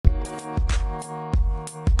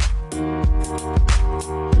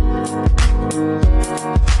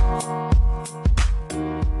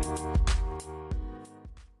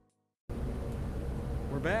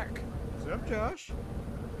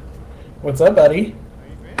What's up, buddy? How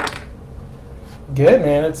you been? Good,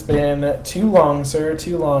 man. It's been too long, sir.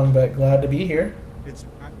 Too long, but glad to be here.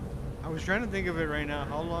 I was trying to think of it right now.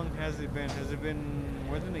 How long has it been? Has it been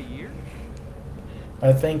more than a year?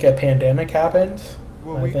 I think a pandemic happened.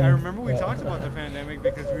 Well, I I think. remember we talked about the pandemic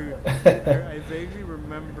because I vaguely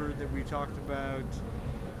remember that we talked about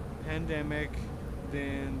pandemic.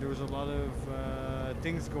 Then there was a lot of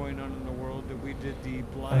things going on in the world that we did the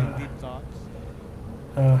blind uh, deep thoughts.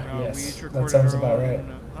 We each yes, that recorded sounds our about right.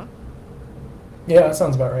 own, huh? Yeah, that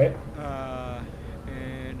sounds about right.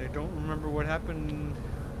 And I don't remember what happened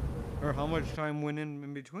or how much time went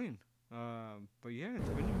in between. But yeah, it's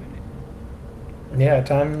been a minute. Yeah,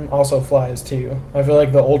 time also flies too. I feel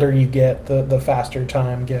like the older you get, the faster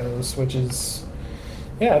time goes, which is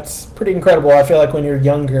yeah, it's pretty incredible. I feel like when you're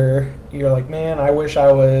younger, you're like, man, I wish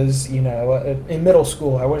I was, in middle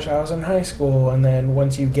school. I wish I was in high school. And then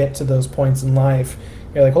once you get to those points in life,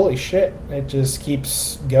 you're like, holy shit, it just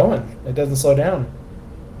keeps going. It doesn't slow down.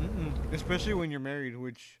 Mm-mm. Especially when you're married,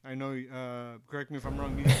 which I know. Correct me if I'm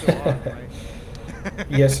wrong. You still are, right?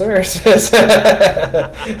 Yes, sir. still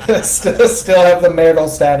have the marital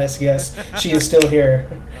status. Yes, she is still here,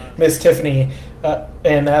 Miss Sweet. Tiffany.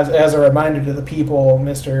 And as a reminder to the people,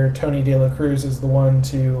 Mr. Tony De La Cruz is the one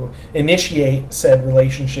to initiate said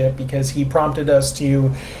relationship because he prompted us to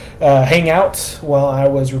hang out while I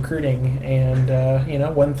was recruiting, and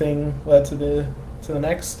one thing led to the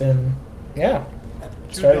next, and yeah,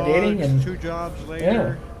 Two started dating, dogs, and two jobs yeah,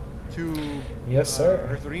 later, two yes,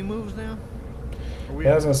 or sir. three moves now. Are we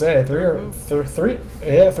Yeah, I was gonna say third move? three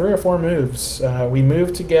or four moves. We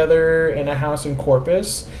moved together in a house in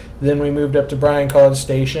Corpus. Then we moved up to Bryan College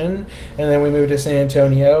Station, and then we moved to San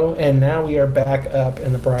Antonio, and now we are back up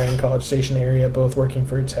in the Bryan College Station area, both working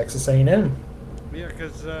for Texas A&M. Yeah,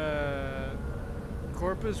 because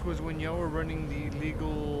Corpus was when y'all were running the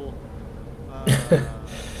legal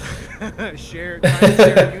time share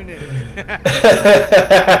unit.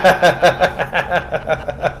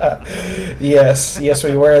 Yes,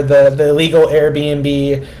 we were the legal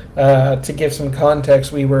Airbnb. To give some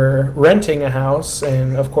context, we were renting a house,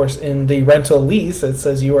 and of course, in the rental lease, it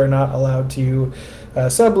says you are not allowed to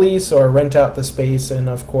sublease or rent out the space. And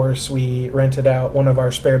of course, we rented out one of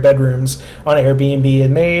our spare bedrooms on Airbnb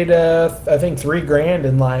and made, I think, $3,000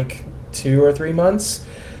 in like 2 or 3 months.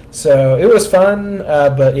 So it was fun,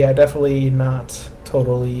 but yeah, definitely not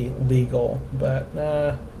totally legal. But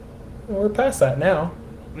we're past that now.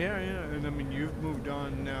 Yeah, yeah, and I mean you've moved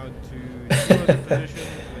on now to two other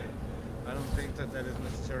positions, but I don't think that that is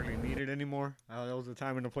necessarily needed anymore. There was a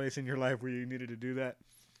time and a place in your life where you needed to do that.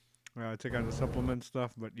 Take out the supplement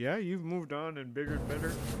stuff, but yeah, you've moved on and bigger and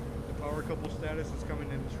better. The power couple status is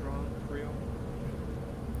coming in strong for you.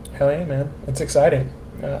 Hell yeah, man! It's exciting.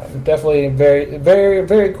 Definitely very, very,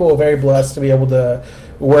 very cool. Very blessed to be able to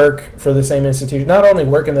work for the same institution. Not only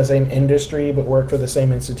work in the same industry, but work for the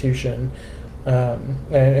same institution.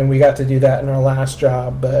 And we got to do that in our last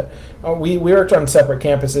job. But we worked on separate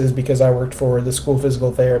campuses because I worked for the school of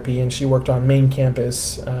physical therapy, and she worked on main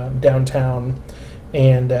campus downtown.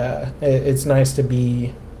 And it's nice to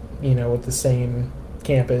be, with the same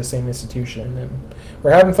campus, same institution, and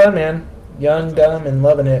we're having fun, man. That's Young, dumb, awesome. and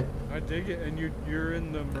loving it. I dig it, and you're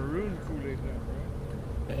in the maroon Kool Aid now,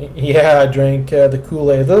 Yeah, I drank the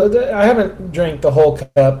Kool Aid. I haven't drank the whole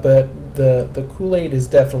cup, but the Kool Aid is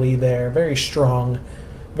definitely there. Very strong,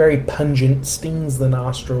 very pungent, stings the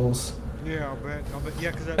nostrils. right? Yeah, I'll bet.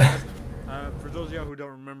 Yeah, because for those of y'all who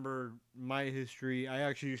don't remember my history, I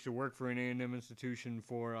actually used to work for an A&M institution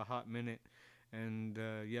for a hot minute, and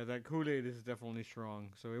yeah, that Kool Aid is definitely strong.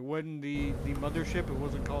 So it wasn't the mothership; it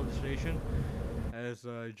wasn't College Station, as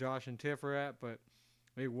Josh and Tiff are at, but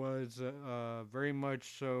it was very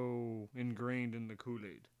much so ingrained in the Kool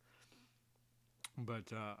Aid.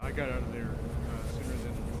 But I got out of there sooner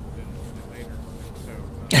than later. So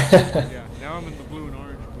yeah, now I'm in the blue and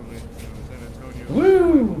orange Kool Aid. So San Antonio is my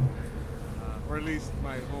Woo! home, or at least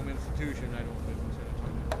my home institution. I don't live in San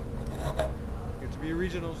Antonio. I get to be a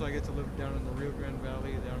regional, so I get to live down in the Rio Grande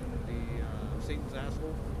Valley, down in the Satan's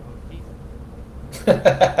asshole of Heath.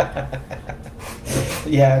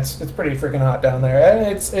 Yeah, it's pretty freaking hot down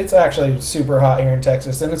there. It's actually super hot here in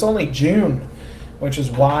Texas, and it's only June, which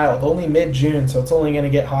is wild. Only mid June, so it's only going to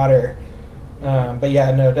get hotter. But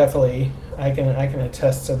yeah, no, definitely, I can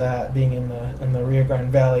attest to that. Being in the Rio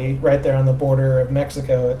Grande Valley, right there on the border of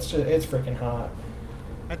Mexico, it's freaking hot.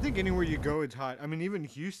 I think anywhere you go, it's hot. I mean, even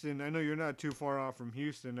Houston. I know you're not too far off from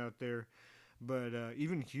Houston out there, but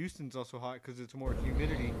even Houston's also hot because it's more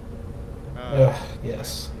humidity. Uh, Ugh,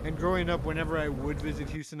 yes. and growing up, whenever I would visit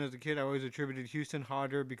Houston as a kid, I always attributed Houston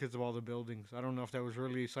hotter because of all the buildings. I don't know if that was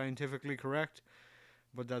really scientifically correct,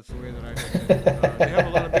 but that's the way that I looked at it. They have a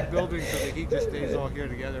lot of big buildings, so the heat just stays all here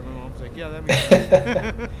together. My mom's like, yeah, that makes sense.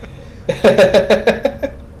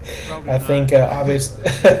 Probably I not. think,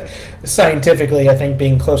 scientifically, I think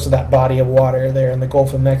being close to that body of water there in the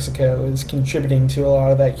Gulf of Mexico is contributing to a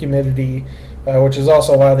lot of that humidity, which is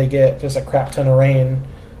also why they get just a crap ton of rain.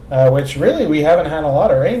 Which really we haven't had a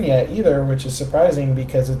lot of rain yet either, which is surprising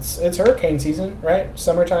because it's hurricane season, right?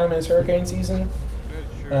 Summertime is hurricane season.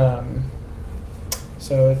 That's true.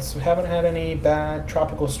 So we haven't had any bad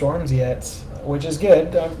tropical storms yet, which is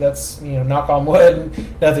good. That's knock on wood,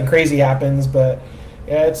 nothing crazy happens, but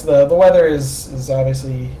yeah, it's the weather is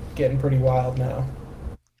obviously getting pretty wild now.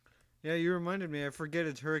 Yeah, you reminded me. I forget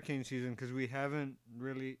it's hurricane season because we haven't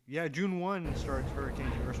really. Yeah, June 1 started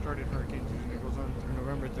hurricane season. It goes on through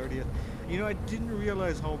November 30th. I didn't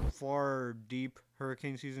realize how far deep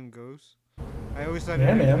hurricane season goes. I always thought it Yeah,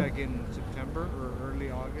 ended man. like in September or early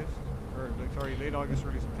August, or like sorry, late August,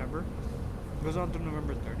 early September. It goes on through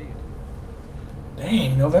November 30th,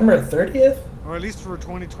 Dang, November 30th? or at least for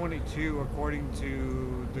 2022, according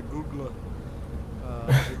to the Google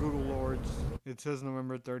Lords. It says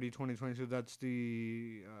November 30, 2022. That's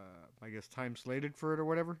the, I guess, time slated for it or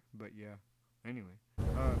whatever. But yeah. Anyway.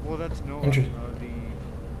 Well, that's NOAA. Interesting.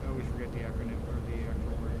 I always forget the acronym or the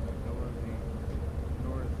actual word. NOAA, the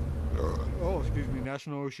North. Oh, excuse me.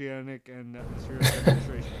 National Oceanic and Atmospheric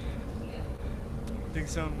Administration.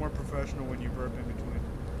 Things sound more professional when you burp in between.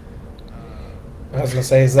 I was gonna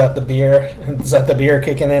say, is that the beer? Is that the beer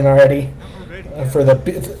kicking in already? Already, For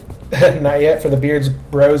not yet for the Beards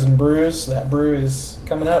Bros and Brews. That brew is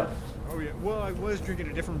coming up. Oh yeah. Well, I was drinking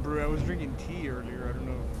a different brew. I was drinking tea earlier. I don't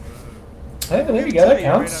know. Hey, there Let you me go. tell That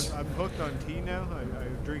you, man, counts. I'm hooked on tea now. I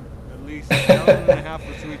drink at least a gallon and a half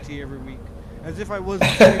of sweet tea every week. As if I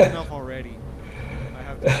wasn't sweet enough already. I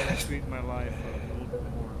have to sweeten my life a little bit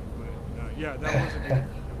more. But yeah, that wasn't it.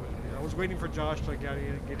 That wasn't it. I was waiting for Josh to get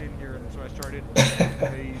in here, and so I started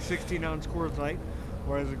a 16-ounce Coors Light.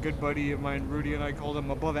 Whereas a good buddy of mine, Rudy, and I called him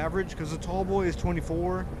above average because a tall boy is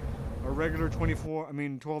 24, a regular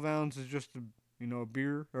 12 ounce is just a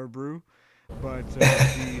beer or a brew, but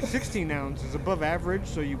the 16 ounce is above average,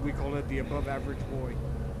 so we call it the above average boy.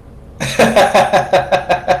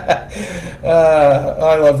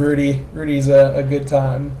 I love Rudy. Rudy's a good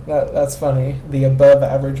time. That's funny. The above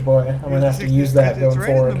average boy. I'm gonna have to use that It's going right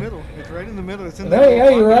forward. in the middle. It's right in the middle. It's in the No, little yeah,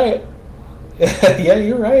 you're pocket. right. Yeah,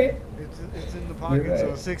 you're right. It's in the pocket. You're So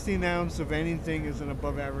right. 16 ounce of anything is an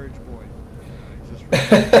above average boy. It's just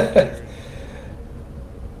really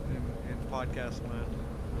in podcast land.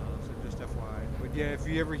 So just FYI. But yeah, if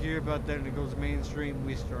you ever hear about that and it goes mainstream,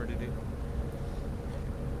 we started it.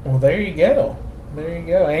 Well, there you go. There you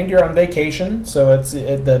go. And you're on vacation, so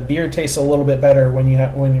the beer tastes a little bit better when you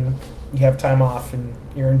have time off and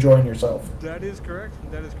you're enjoying yourself. That is correct.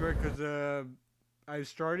 That is correct because I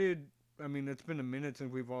started. I mean, it's been a minute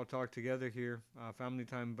since we've all talked together here, family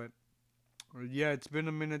time. But yeah, it's been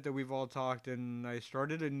a minute that we've all talked, and I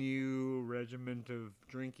started a new regiment of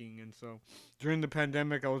drinking. And so during the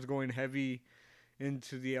pandemic, I was going heavy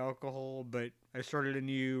into the alcohol, but I started a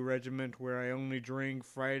new regiment where I only drink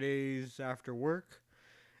Fridays after work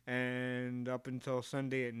and up until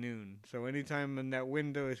Sunday at noon. So anytime in that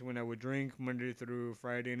window is when I would drink Monday through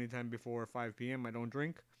Friday. Anytime before 5 p.m. I don't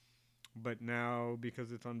drink. But now,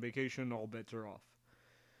 because it's on vacation, all bets are off.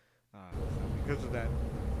 So because of that,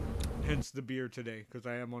 hence the beer today, because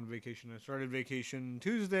I am on vacation. I started vacation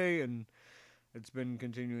Tuesday, and it's been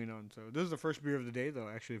continuing on. So this is the first beer of the day, though,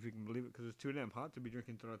 actually, if you can believe it, because it's too damn hot to be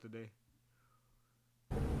drinking throughout the day.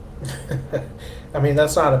 I mean,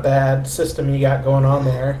 that's not a bad system you got going on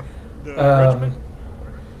there. The Um, regiment?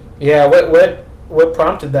 yeah, what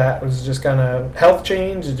prompted that? Was it just kind of health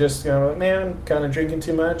change? Or just man, kind of drinking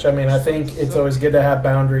too much? I mean, I think it's always good to have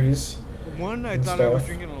boundaries One, I and thought I was stuff.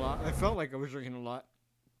 drinking a lot. I felt like I was drinking a lot.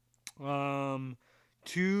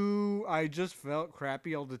 Two, I just felt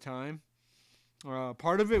crappy all the time.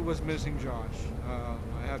 Part of it was missing Josh.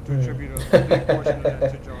 I have to attribute a big portion of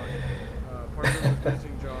that to Josh. Part of it was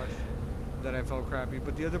missing Josh that I felt crappy.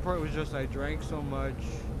 But the other part was just I drank so much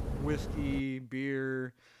whiskey,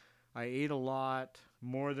 beer. I ate a lot,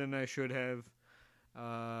 more than I should have.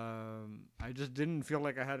 I just didn't feel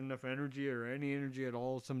like I had enough energy or any energy at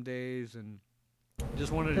all some days, and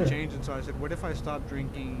just wanted to change. And so I said, what if I stop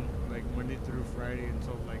drinking like Monday through Friday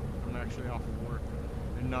until like I'm actually off of work,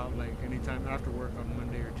 and not like anytime after work on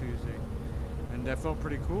Monday or Tuesday. And that felt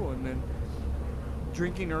pretty cool. And then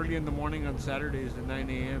drinking early in the morning on Saturdays at 9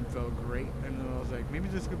 a.m. felt great. And then I was like, maybe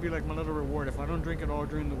this could be like my little reward. If I don't drink at all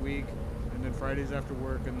during the week, and then Fridays after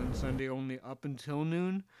work, and then Sunday only up until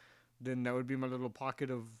noon, then that would be my little pocket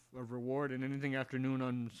of reward. And anything after noon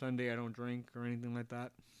on Sunday, I don't drink or anything like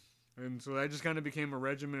that. And so that just kind of became a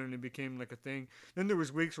regimen, and it became like a thing. Then there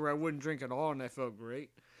was weeks where I wouldn't drink at all, and I felt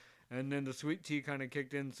great. And then the sweet tea kind of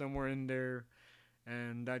kicked in somewhere in there,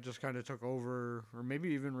 and that just kind of took over, or maybe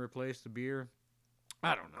even replaced the beer.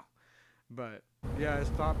 I don't know. But yeah, I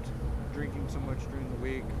stopped drinking so much during the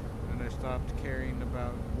week, and I stopped caring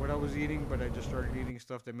about what I was eating, but I just started eating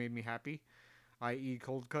stuff that made me happy, i.e.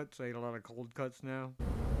 cold cuts. I eat a lot of cold cuts now.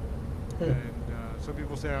 And some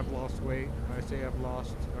people say I've lost weight. I say I've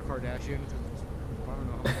lost a Kardashian. I don't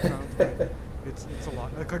know how much it sounds, but it's a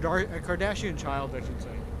lot. A Kardashian child, I should say.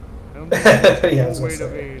 I don't think it's the Yeah, full weight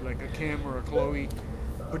of a like a Kim or a Chloe,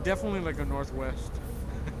 but definitely like a Northwest.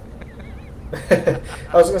 I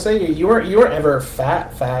was gonna say you weren't ever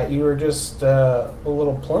fat. You were just a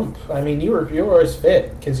little plump. I mean, you were always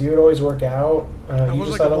fit because you would always work out. You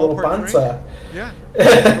just like had a a little ballpark panza. Yeah,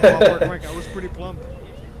 I was pretty plump.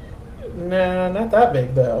 Nah, not that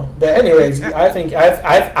big though. But anyways, I think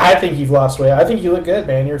you've lost weight. I think you look good,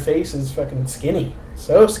 man. Your face is fucking skinny,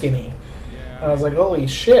 so skinny. Yeah. I was like, holy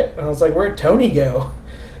shit! And I was like, where'd Tony go?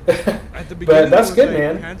 At the beginning, But that's it was good, like,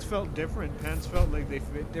 man. Pants felt different. Pants felt like they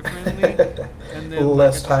fit differently. And then Less like,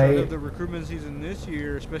 at the start tight. of the recruitment season this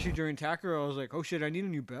year, especially during Tacker, I was like, oh shit, I need a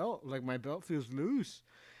new belt. Like my belt feels loose.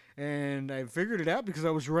 And I figured it out because I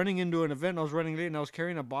was running into an event. I was running late, and I was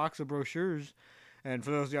carrying a box of brochures. And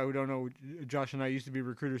for those of y'all who don't know, Josh and I used to be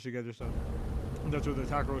recruiters together, so that's where the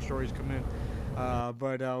taco stories come in.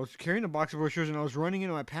 But I was carrying a box of brochures, and I was running in,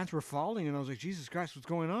 and my pants were falling, and I was like, Jesus Christ, what's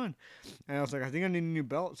going on? And I was like, I think I need a new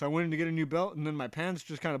belt. So I went in to get a new belt, and then my pants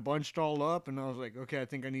just kind of bunched all up, and I was like, okay, I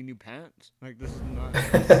think I need new pants. Like, this is not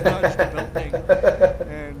just a belt thing.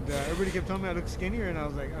 And everybody kept telling me I look skinnier, and I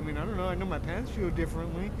was like, I mean, I don't know. I know my pants feel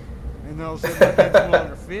differently. And then all of a sudden, my pants no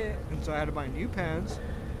longer fit, and so I had to buy new pants.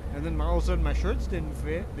 And then all of a sudden my shirts didn't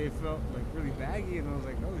fit. They felt like really baggy, and I was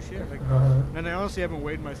like, oh shit. Like, and I honestly haven't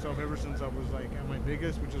weighed myself ever since I was like at my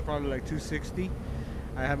biggest, which is probably like 260.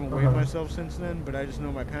 I haven't weighed myself since then, but I just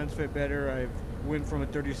know my pants fit better. I've went from a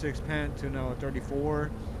 36 pant to now a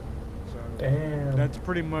 34. So Damn. that's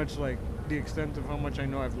pretty much like the extent of how much I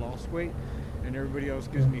know I've lost weight. And everybody else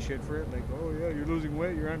gives me shit for it. Like, oh yeah, you're losing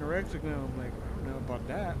weight, you're anorexic now. I'm like, I don't know about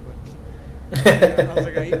that, but yeah, I was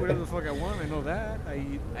like, I eat whatever the fuck I want. I know that. I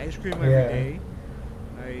eat ice cream every day.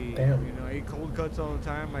 I eat cold cuts all the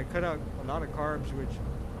time. I cut out a lot of carbs, which,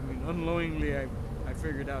 I mean, unknowingly, I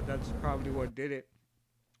figured out that's probably what did it.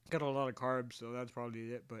 Cut a lot of carbs, so that's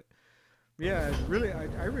probably it. But yeah,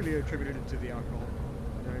 I really attributed it to the alcohol.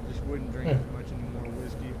 I just wouldn't drink as much anymore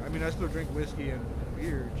whiskey. I mean, I still drink whiskey and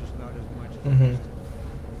beer, just not as much as I used to.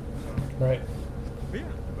 So, Right. but yeah,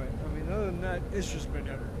 but I mean, other than that, it's just been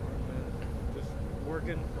heaven.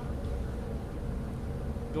 Working,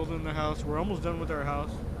 building the house. We're almost done with our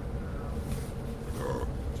house.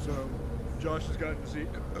 So Josh has gotten to see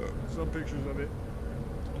some pictures of it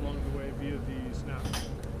along the way via the Snap.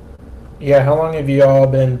 Yeah, how long have you all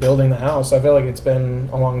been building the house? I feel like it's been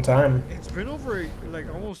a long time. It's been over like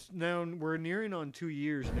almost now. We're nearing on 2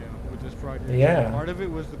 years now with this project. Yeah. Part of it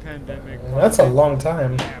was the pandemic. That's a long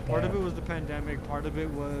time. Yeah, part of it was the pandemic. Part of it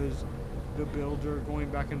was the builder going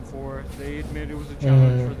back and forth. They admit it was a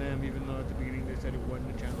challenge for them, even though at the beginning they said it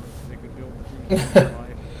wasn't a challenge. They could build dreams in their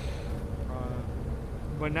life.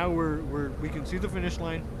 But now we can see the finish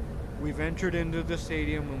line. We've entered into the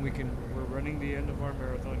stadium, and we're running the end of our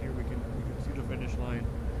marathon here. We can see the finish line.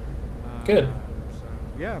 Good. So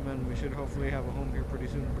yeah, man, we should hopefully have a home here pretty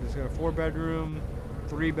soon. But it's got a 4-bedroom,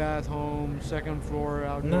 3-bath home, 2nd floor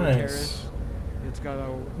outdoor terrace. It's got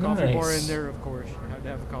a coffee bar in there, of course. You have to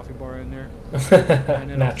have a coffee bar in there. And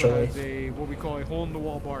it Naturally. also has what we call a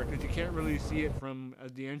hole-in-the-wall bar, because you can't really see it from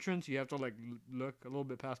the entrance. You have to like look a little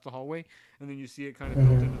bit past the hallway, and then you see it kind of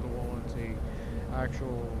built into the wall. It's a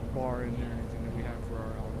actual bar in there, anything that we have for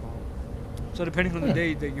our alcohol. So depending on the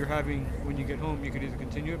day that you're having when you get home, you could either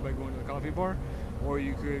continue it by going to the coffee bar, or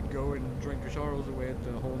you could go and drink your sorrows away at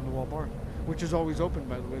the hole-in-the-wall bar, which is always open,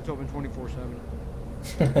 by the way. It's open 24/7.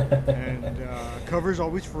 And cover's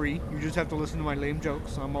always free. You just have to listen to my lame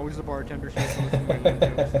jokes. I'm always the bartender, so you have to listen to my lame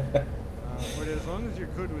jokes. But as long as you're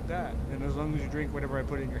good with that, and as long as you drink whatever I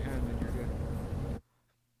put in your hand, then you're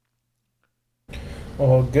good.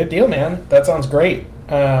 Well, good deal, man. That sounds great.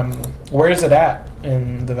 Where is it at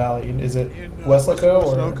in the valley? Is it In Weslaco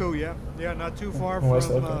or Weslaco, yeah. Yeah, not too far from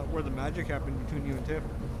where the magic happened between you and Tiff.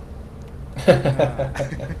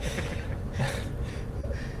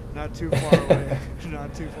 Not too far away.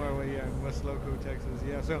 Not too far away, yeah, in West Loco, Texas.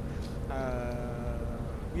 Yeah, so,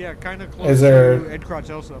 yeah, kind of close Is to there Ed Crotch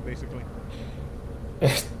Elsa, basically.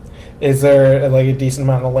 is there like a decent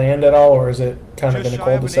amount of land at all, or is it kind of Just in a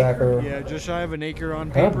shy of an cul-de-sac? acre. Or Yeah, just shy of an acre on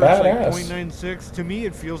oh, paper. It's like badass. 0.96. To me,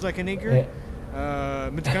 it feels like an acre. Yeah.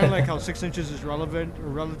 It's kind of like how 6 inches is relevant or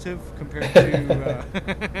relative compared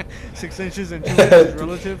to 6 inches and 2 inches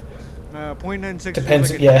relative. 0.96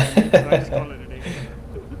 Depends. feels like Yeah. so I just call it an acre.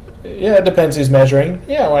 Yeah, it depends who's measuring.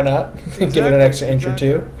 Yeah, why not? Give it an extra inch or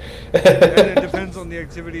two. And it depends on the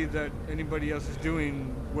activity that anybody else is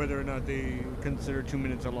doing, whether or not they consider 2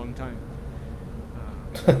 minutes a long time.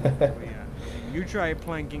 But yeah, you try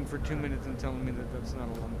planking for 2 minutes and telling me that that's not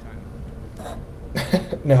a long time.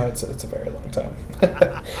 No, it's a very long time.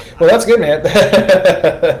 Well, that's good, man.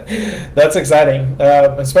 That's exciting,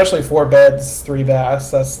 especially 4 beds, 3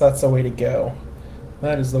 baths. That's the way to go.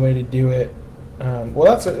 That is the way to do it.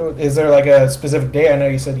 Well, is there like a specific day? I know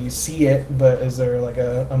you said you see it, but is there like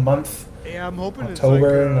a month? Yeah, I'm hoping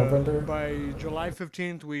October, it's like, November? by July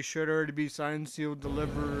 15th we should already be signed, sealed,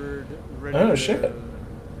 delivered, ready Oh, to shit.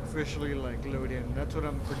 officially like load in. That's what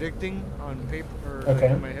I'm predicting on paper, or Okay.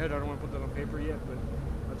 like in my head. I don't want to put that on paper yet, but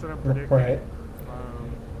that's what I'm predicting. Right.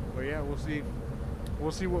 But yeah, we'll see.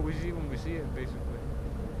 We'll see what we see when we see it, basically.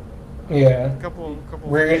 Yeah. A couple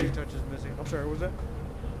We're finishing touches missing. I'm sorry, what was that?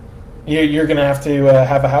 You're gonna have to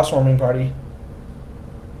have a housewarming party.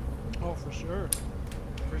 Oh, for sure.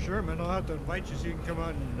 For sure, man. I'll have to invite you so you can come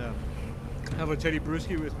out and have a Teddy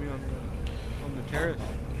Brewski with me on the terrace.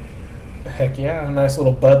 Heck yeah, a nice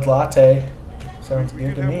little Bud Latte. Sounds We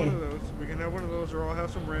good to can have me. one of those. We can have one of those, or I'll have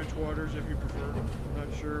some ranch waters if you prefer. I'm not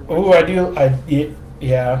sure. Oh, I do.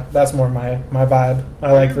 Yeah, that's more my vibe.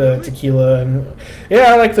 I like the Really? tequila and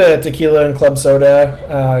I like the tequila and club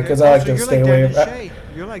soda because I like to stay away.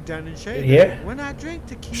 You're like Dan and Shay. Yeah. When I drink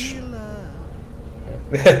tequila.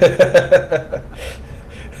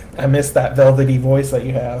 I miss that velvety voice that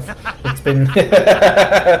you have. It's been.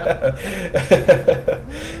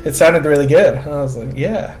 It sounded really good. I was like,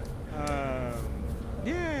 yeah.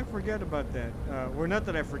 Yeah, I forget about that. Or not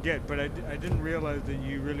that I forget, but I didn't realize that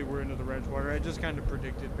you really were into the ranch water. I just kind of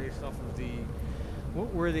predicted based off of the.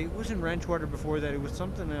 What were they? It wasn't ranch water before that. It was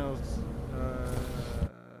something else.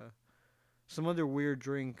 Some other weird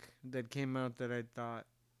drink that came out that I thought.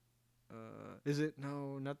 Is it?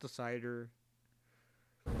 No, not the cider.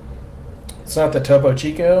 It's not the Topo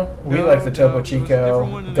Chico. We No, like the no, Topo it was a different Chico.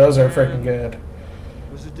 one in Those the are freaking can. good. It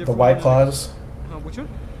was a different The White one. Claws. Which one?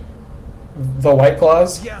 The White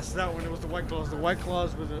Claws. Yes, that one. It was the White Claws. The White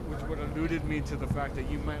Claws was what alluded me to the fact that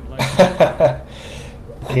you might like it.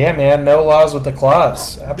 Yeah, man. No laws with the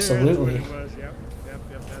claws. That's Absolutely. what it was. Yep,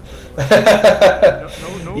 that's what it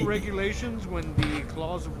was. No regulations when the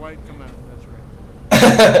claws of white come out. That's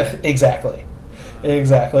right. Exactly.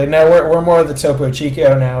 No, we're more of the Topo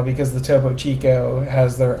Chico now because the Topo Chico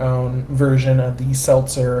has their own version of the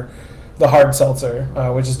seltzer, the hard seltzer,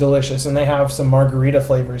 which is delicious, and they have some margarita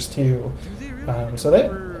flavors too. Do they really? So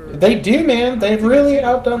they do, man. They've really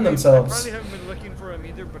outdone I themselves. probably haven't been looking for them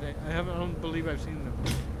either, but I don't believe I've seen them.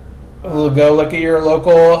 We'll go look at your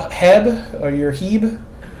local Heb or your Heb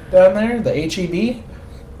down there, the HEB,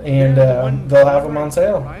 and Yeah, the one- they'll the have one them on right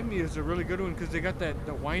sale. behind me is a really good one because they got the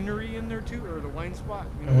winery in there too, or the wine spot.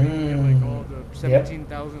 You know, they get like all the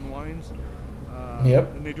 17,000 wines.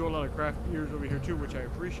 Yep. And they do a lot of craft beers over here too, which I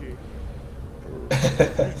appreciate.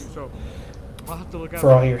 So I'll have to look out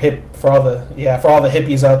For all your for all the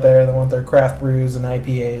hippies out there that want their craft brews and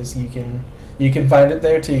IPAs, you can find it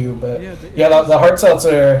there too. But the hard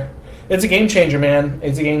seltzer, it's a game changer, man.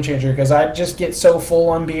 It's a game changer because I just get so full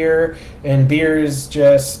on beer, and beer is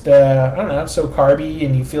just I don't know, so carby,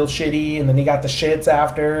 and you feel shitty, and then you got the shits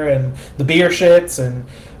after, and the beer shits, and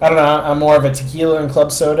I don't know. I'm more of a tequila and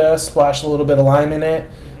club soda, splash a little bit of lime in it,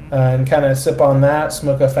 and kind of sip on that,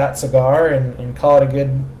 smoke a fat cigar, and call it a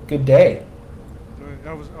good day.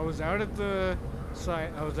 I was out at the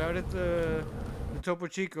site. I was out at the Topo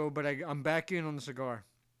Chico, but I'm back in on the cigar.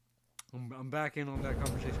 I'm back in on that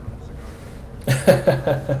conversation on the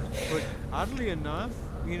cigar. But oddly enough,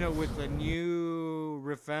 you know, with the new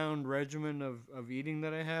refound regimen of eating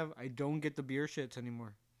that I have, I don't get the beer shits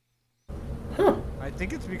anymore. Huh. I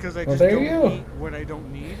think it's because I Well, just there don't you go. eat what I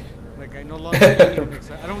don't need. Like I no longer eat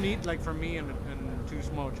I don't eat like for me and 2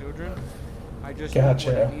 small children. I just eat what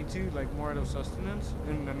Gotcha. I need to, like more out of sustenance.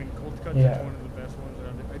 And I mean, Cold Cuts Yeah. is one of the best ones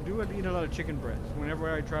that I do. I eat a lot of chicken breasts.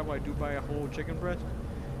 Whenever I travel, I do buy a whole chicken breast.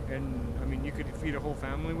 And I mean, you could feed a whole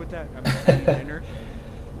family with that. I mean, I eat dinner.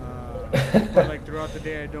 But like throughout the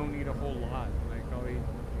day, I don't eat a whole lot. Like I'll eat,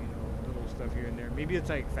 little stuff here and there. Maybe it's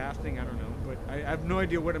like fasting. I don't know. but I have no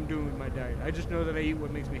idea what I'm doing with my diet. I just know that I eat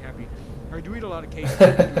what makes me happy. I do eat a lot of cake.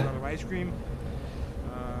 I do a lot of ice cream.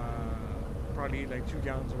 Probably eat like 2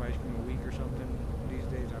 gallons of ice cream a week or something these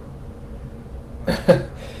days. I don't know.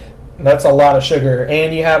 That's a lot of sugar.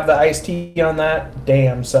 And you have the iced tea on that?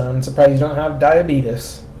 Damn, son. Surprised you don't have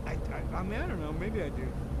diabetes. I mean, I don't know. Maybe I do.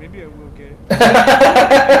 Maybe I will get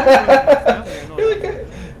it.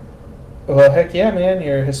 Well, heck yeah, man.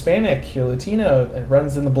 You're Hispanic. You're Latino. It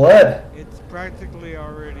runs in the blood. It's practically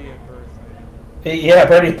already at birth. Yeah,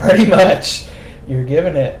 pretty much. You're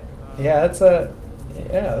giving it. That's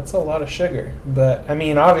a lot of sugar. But I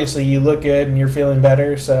mean, obviously, you look good and you're feeling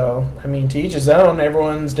better. So I mean, to each his own.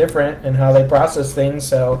 Everyone's different in how they process things.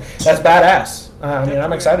 So that's badass. I mean,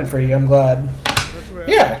 I'm excited for you. I'm glad.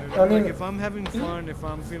 Yeah, I mean, like if I'm having fun, if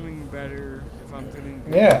I'm feeling better, if I'm feeling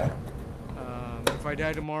good, yeah. If I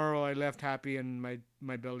die tomorrow, I left happy and my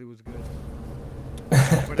belly was good.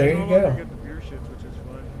 But There I you no go. longer get the beer shits, which is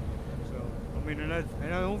fun. So I mean, and I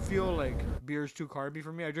don't feel like beer's too carby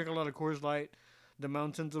for me. I drink a lot of Coors Light, the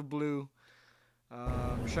Mountains of Blue,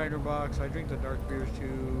 Shiner Box. I drink the dark beers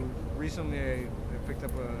too. Recently, I picked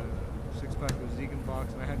up a 6-pack of Ziegenbox,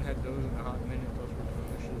 Box, and I hadn't had those in a hot minute. Those were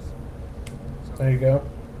delicious. So, There you go.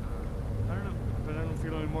 I don't know, but I don't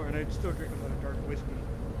feel anymore, and I still drink a lot of dark whiskey.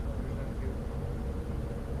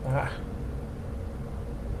 Ah.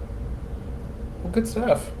 Well, good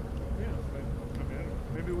stuff. Yeah, but, I mean,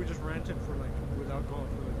 maybe we just ranted for like with alcohol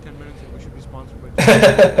for like 10 minutes, and we should be sponsored by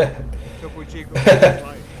Topo Chico.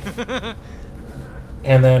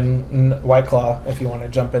 And then White Claw, if you want to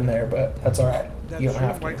jump in there, but that's all right. That's You don't true,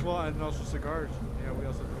 have to. White Claw and also cigars. Yeah, we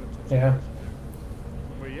also do some Yeah. cigars.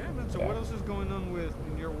 But yeah, man. So what else is going on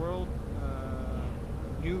in your world?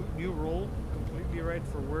 New role, completely right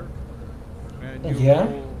for work. New Yeah.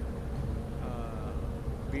 role,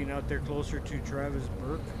 being out there closer to Travis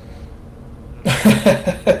Burke.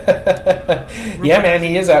 Yeah, man,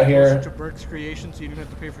 he is out Closer here. to Burke's Creation, so you don't have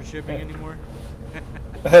to pay for shipping anymore.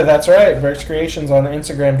 That's right. Burke's Creations on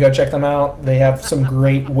Instagram. Go check them out. They have some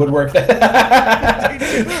great woodwork. They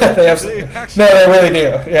have some, no, they really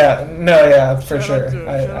do. Yeah. No, yeah, for sure.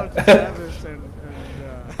 Shout out to Travis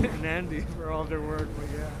and Andy for all their work. But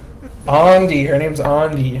yeah. Andi, her name's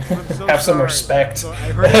Andi. I'm so Have some sorry. respect. So I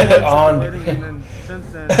heard it once at the Andi. wedding, and then since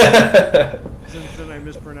then I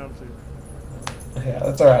mispronounced it. Yeah,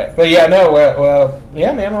 that's all right. But yeah, no, well,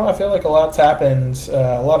 yeah, man, I feel like a lot's happened.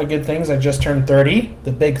 A lot of good things. I just turned 30,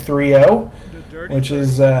 the big 3-0, which 30.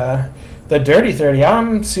 is the dirty 30.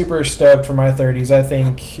 I'm super stoked for my 30s. I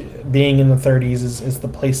think being in the 30s is the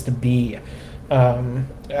place to be.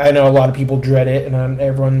 I know a lot of people dread it, and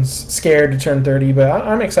everyone's scared to turn 30, but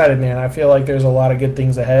I'm excited, man. I feel like there's a lot of good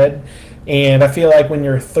things ahead. And I feel like when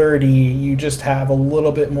you're 30, you just have a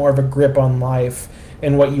little bit more of a grip on life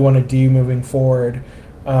and what you want to do moving forward.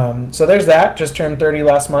 So there's that. Just turned 30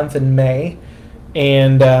 last month in May.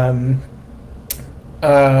 And I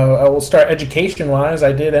will start education-wise.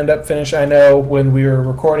 I did end up finishing, I know when we were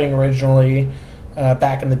recording originally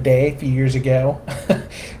back in the day, a few years ago,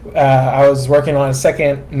 I was working on a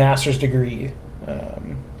second master's degree.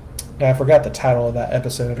 I forgot the title of that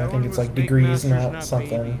episode. I think it's like Degrees, not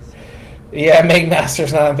something. Babies. Yeah, make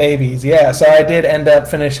masters, not babies. Yeah, so I did end up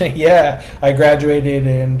finishing. Yeah, I graduated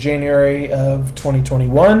in January of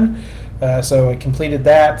 2021. So I completed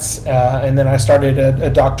that, and then I started a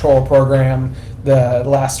doctoral program the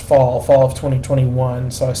last fall of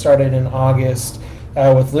 2021. So I started in August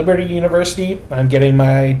with Liberty University. I'm getting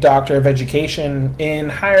my Doctor of Education in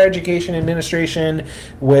Higher Education Administration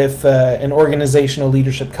with an organizational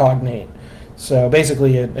leadership cognate. So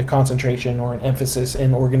basically a concentration or an emphasis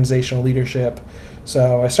in organizational leadership.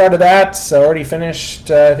 So I started that. So I already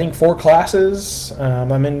finished, I think, 4 classes.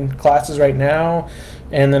 I'm in classes right now.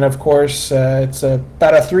 And then, of course, it's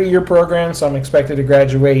about a 3-year program, so I'm expected to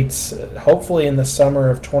graduate hopefully in the summer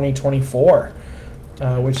of 2024,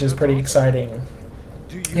 which is pretty exciting.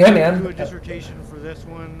 Do you Yeah, man. do a dissertation for this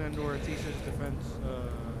one and or a thesis defense?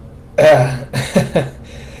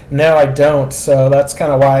 No, I don't. So that's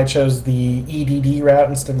kind of why I chose the EDD route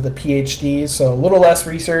instead of the PhD. So a little less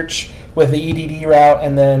research with the EDD route,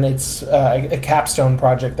 and then it's a capstone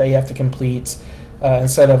project that you have to complete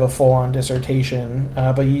instead of a full-on dissertation.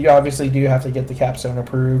 But you obviously do have to get the capstone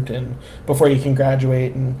approved and before you can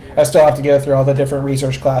graduate. And I still have to go through all the different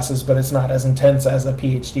research classes, but it's not as intense as a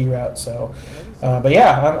PhD route. So, but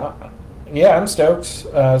yeah, I'm stoked.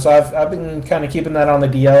 So I've been kind of keeping that on the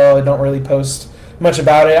DL. I don't really post much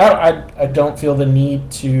about it. I don't feel the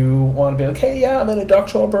need to want to be like, hey, yeah, I'm in a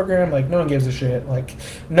doctoral program. Like, no one gives a shit. Like,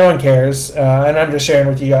 no one cares. And I'm just sharing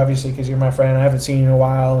with you, obviously, because you're my friend. I haven't seen you in a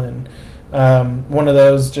while, and One of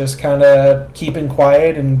those just kind of keeping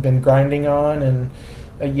quiet and been grinding on and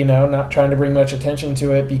not trying to bring much attention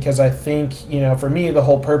to it because I think, for me, the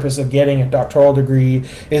whole purpose of getting a doctoral degree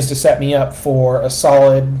is to set me up for a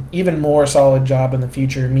solid, even more solid job in the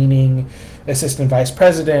future, meaning assistant vice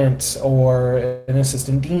president or an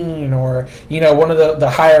assistant dean or, one of the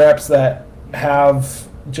higher ups that have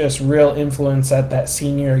just real influence at that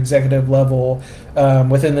senior executive level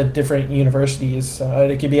within the different universities.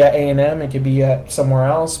 It could be at A&M, it could be at somewhere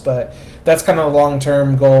else, but that's kind of a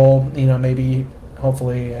long-term goal, maybe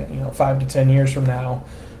hopefully 5 to 10 years from now,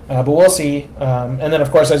 but we'll see. And then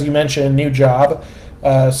of course, as you mentioned, new job.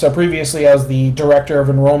 So previously I was the director of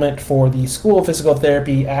enrollment for the School of Physical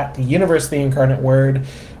Therapy at the University Incarnate Word.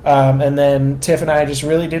 And then Tiff and I just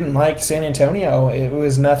really didn't like San Antonio. It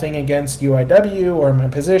was nothing against UIW or my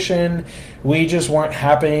position. We just weren't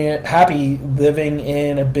happy living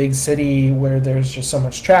in a big city where there's just so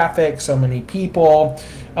much traffic, so many people.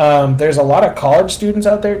 There's a lot of college students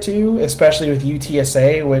out there too, especially with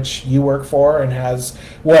UTSA, which you work for and has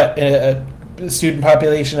a student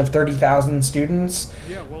population of 30,000 students.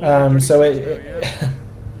 Yeah, well, So yeah.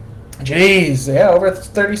 Geez, yeah, over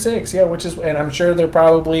 36, yeah, and I'm sure they're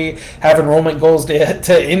probably have enrollment goals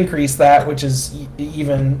to increase that, which is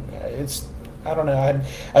I don't know,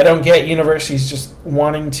 I don't get universities just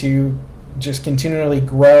wanting to just continually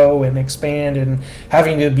grow and expand and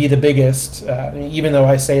having to be the biggest, even though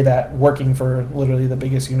I say that working for literally the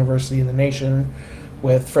biggest university in the nation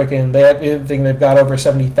with I think they've got over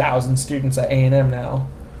 70,000 students at A&M now.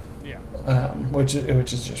 Which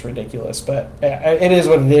is just ridiculous, but it is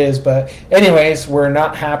what it is. But anyways, we're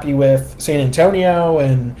not happy with San Antonio,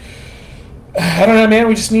 and I don't know, man.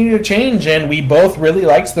 We just needed a change, and we both really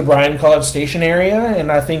liked the Bryan College Station area.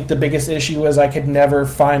 And I think the biggest issue was I could never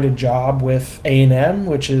find a job with A&M,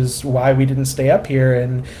 which is why we didn't stay up here.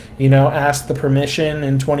 And asked the permission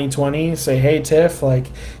in 2020, say, hey Tiff, like,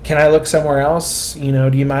 can I look somewhere else? Do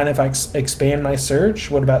you mind if I expand my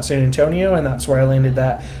search? What about San Antonio? And that's where I landed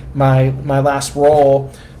my last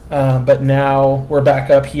role. But now we're back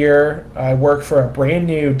up here. I work for a brand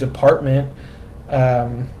new department.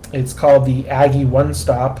 It's called the Aggie One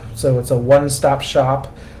Stop. So it's a one-stop shop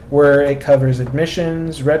where it covers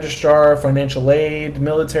admissions, registrar, financial aid,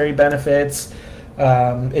 military benefits,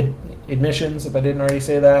 admissions, if I didn't already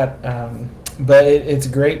say that. But it's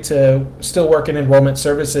great to still work in enrollment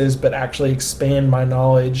services, but actually expand my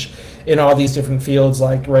knowledge in all these different fields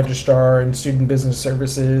like registrar and student business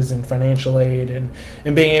services and financial aid and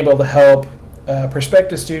being able to help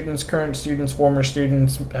prospective students, current students, former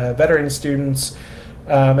students, veteran students,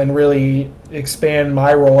 and really expand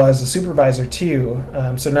my role as a supervisor too.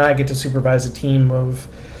 So now I get to supervise a team of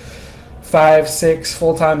 5-6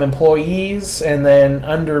 full-time employees, and then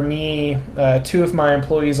under me, 2 of my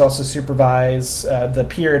employees also supervise the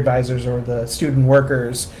peer advisors or the student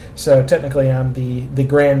workers. So technically, I'm the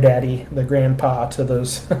granddaddy, the grandpa to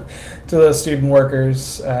those to those student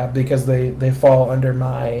workers because they fall under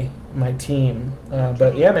my team.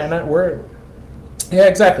 But yeah, man,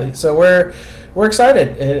 exactly. So we're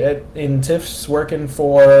excited. In Tiff's working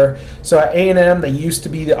so at A&M, they used to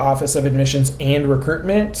be the Office of Admissions and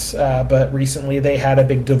Recruitment, but recently they had a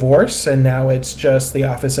big divorce, and now it's just the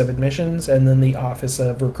Office of Admissions and then the Office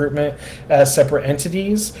of Recruitment as separate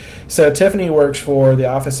entities. So Tiffany works for the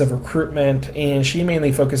Office of Recruitment, and she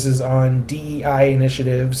mainly focuses on DEI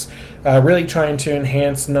initiatives, really trying to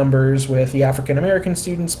enhance numbers with the African American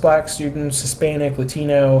students, Black students, Hispanic,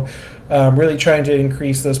 Latino, really trying to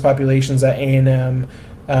increase those populations at A&M.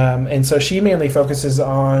 And so she mainly focuses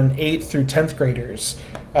on 8th through 10th graders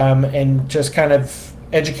and just kind of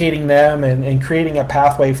educating them and creating a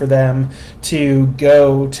pathway for them to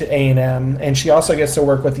go to A&M. And she also gets to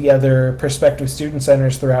work with the other prospective student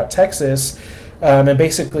centers throughout Texas and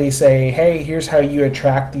basically say, hey, here's how you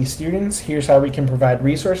attract these students. Here's how we can provide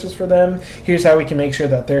resources for them. Here's how we can make sure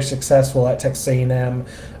that they're successful at Texas A&M.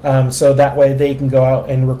 So that way they can go out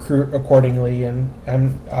and recruit accordingly.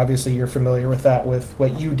 And obviously you're familiar with that with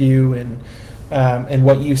what you do and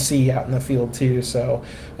what you see out in the field too. So,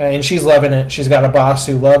 and she's loving it. She's got a boss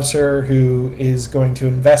who loves her, who is going to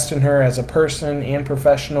invest in her as a person and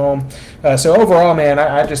professional. So overall, man,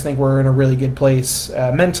 I just think we're in a really good place,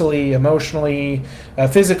 mentally, emotionally,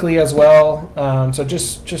 physically as well. So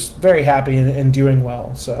just very happy and doing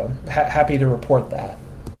well. So happy to report that.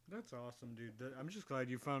 That's awesome, dude. I'm just glad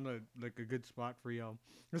you found a good spot for y'all.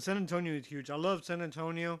 San Antonio is huge. I love San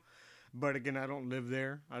Antonio, but again, I don't live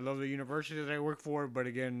there. I love the university that I work for, but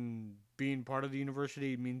again, being part of the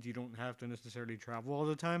university means you don't have to necessarily travel all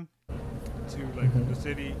the time to the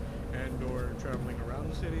city and or traveling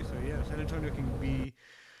around the city. So yeah, San Antonio can be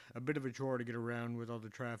a bit of a chore to get around with all the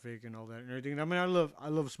traffic and all that and everything. I mean, I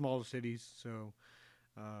love small cities, so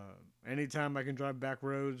anytime I can drive back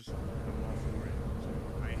roads, I'm all for it. So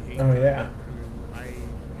I hate Oh driving yeah. down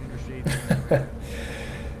interstates and highways.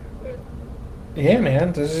 Yeah,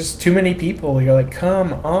 man. There's just too many people. You're like,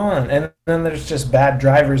 come on. And then there's just bad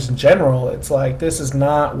drivers in general. It's like this is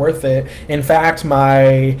not worth it. In fact,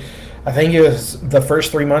 I think it was the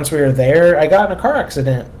first 3 months we were there. I got in a car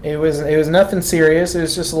accident. It was nothing serious. It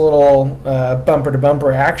was just a little bumper to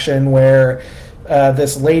bumper action where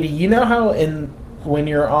this lady. You know how in when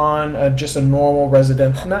you're on just a normal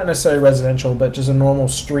residential, not necessarily residential, but just a normal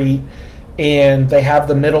street, and they have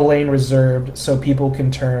the middle lane reserved so people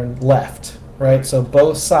can turn left, right? Right. So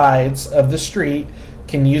both sides of the street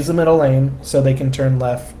can use the middle lane so they can turn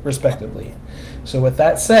left respectively. So with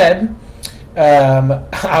that said,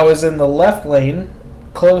 I was in the left lane,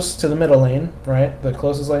 close to the middle lane, right? The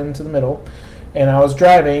closest lane to the middle. And I was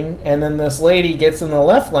driving, and then this lady gets in the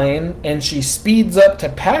left lane, and she speeds up to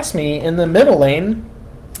pass me in the middle lane.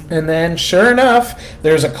 And then, sure enough,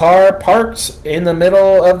 there's a car parked in the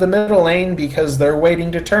middle of the middle lane because they're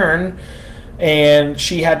waiting to turn. And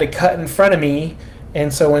she had to cut in front of me.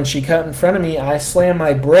 And so when she cut in front of me, I slammed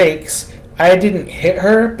my brakes. I didn't hit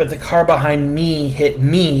her, but the car behind me hit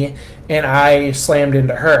me, and I slammed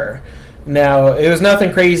into her. Now, it was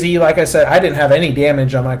nothing crazy. Like I said, I didn't have any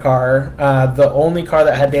damage on my car. The only car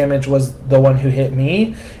that had damage was the one who hit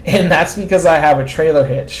me, and that's because I have a trailer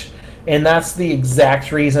hitch. And that's the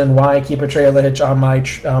exact reason why I keep a trailer hitch on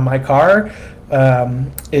my car.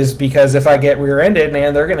 Is because if I get rear-ended,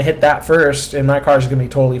 man, they're gonna hit that first, and my car's gonna be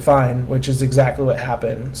totally fine, which is exactly what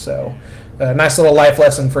happened. So, nice little life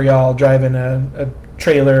lesson for y'all driving a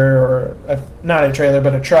trailer or not a trailer,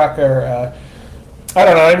 but a truck or I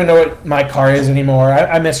don't know. I don't even know what my car is anymore.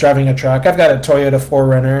 I miss driving a truck. I've got a Toyota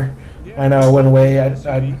 4Runner. Yeah, I know I went away. SUV.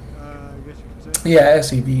 I guess you could say. Yeah,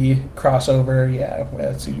 SUV crossover, yeah,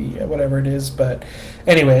 SUV, yeah, whatever it is. But,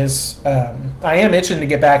 anyways, I am itching to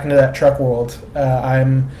get back into that truck world.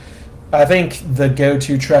 I think the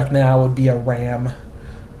go-to truck now would be a Ram.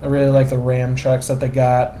 I really like the Ram trucks that they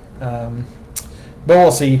got, but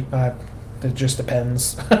we'll see. It just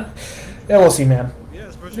depends. Yeah, we'll see, man. Yeah,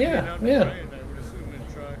 especially getting Yeah, out and yeah. train, I would assume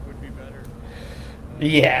a truck would be better.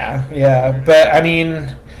 Yeah, yeah, but I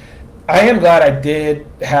mean, I am glad I did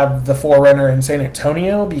have the Forerunner in San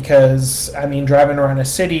Antonio because I mean, driving around a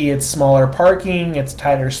city, it's smaller parking, it's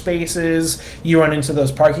tighter spaces. You run into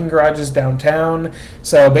those parking garages downtown.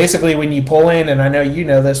 So basically, when you pull in, and I know you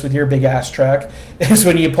know this with your big ass truck, is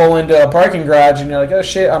when you pull into a parking garage and you're like, oh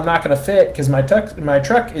shit, I'm not gonna fit because my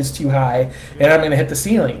truck is too high and I'm gonna hit the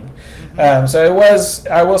ceiling. So it was.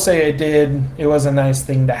 I will say it did. It was a nice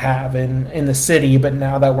thing to have in the city. But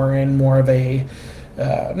now that we're in more of a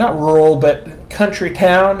not rural but country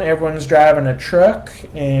town, everyone's driving a truck,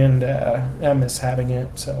 and I miss having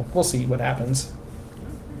it. So we'll see what happens.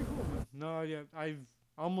 That's pretty cool, man. No, yeah, I've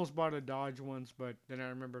almost bought a Dodge once, but then I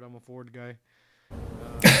remembered I'm a Ford guy.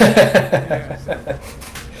 Yeah, so.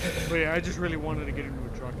 But yeah, I just really wanted to get into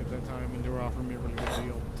a truck at that time, and they were offering me a really good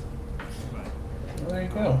deal. Well, there you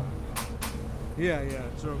But go. yeah, yeah.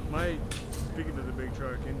 So speaking of the big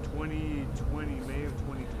truck, in 2020, May of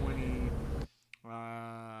 2020,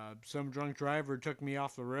 some drunk driver took me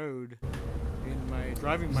off the road in my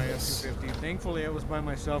driving my Jesus. F-250. Thankfully, I was by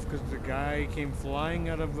myself because the guy came flying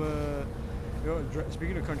out of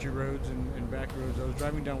speaking of country roads and back roads, I was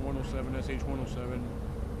driving down 107, SH 107,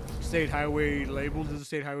 state highway, labeled as a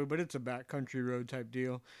state highway, but it's a back country road type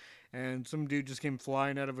deal. And some dude just came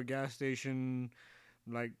flying out of a gas station,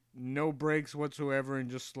 like no brakes whatsoever,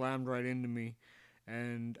 and just slammed right into me.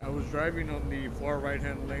 And I was driving on the far right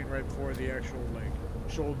hand lane right before the actual like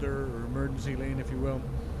shoulder or emergency lane, if you will,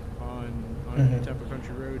 on any Hmm. type of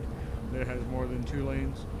country road that has more than two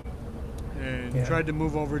lanes. And Yeah. tried to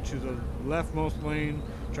move over to the leftmost lane,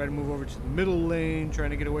 tried to move over to the middle lane,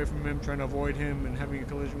 trying to get away from him, trying to avoid him and having a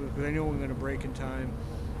collision with, because I knew I wasn't going to brake in time.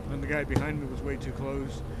 And the guy behind me was way too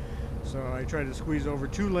close. So I tried to squeeze over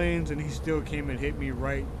two lanes, and he still came and hit me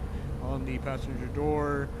right on the passenger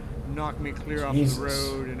door, knocked me clear off the Jesus.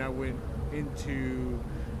 road, and I went into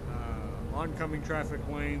oncoming traffic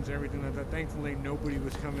lanes, everything like that. Thankfully, nobody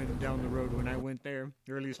was coming down the road when I went there,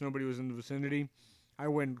 or at least nobody was in the vicinity. I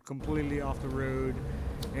went completely off the road,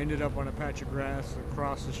 ended up on a patch of grass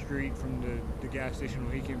across the street from the gas station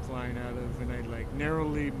where he came flying out of, and I like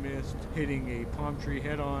narrowly missed hitting a palm tree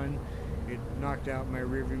head on. It knocked out my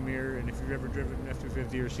rearview mirror, and if you've ever driven an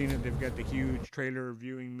F-250 or seen it, they've got the huge trailer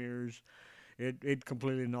viewing mirrors. It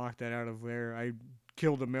completely knocked that out of there. I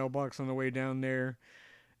killed a mailbox on the way down there,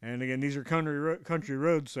 and again, these are country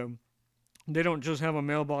roads, so they don't just have a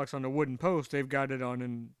mailbox on a wooden post. They've got it on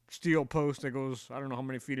a steel post that goes, I don't know how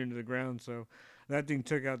many feet into the ground. So that thing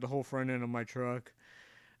took out the whole front end of my truck.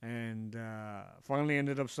 And finally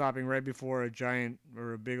ended up stopping right before a giant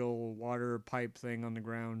or a big old water pipe thing on the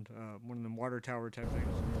ground, one of them water tower type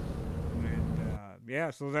things. And yeah,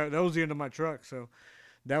 so that was the end of my truck. So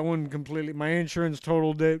that one completely, my insurance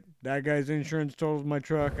totaled it. That guy's insurance totaled my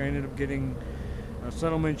truck. I ended up getting a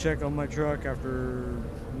settlement check on my truck after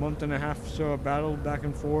a month and a half or so of battle back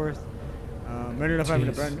and forth. Ended up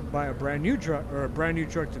having to buy a brand new truck, or a brand new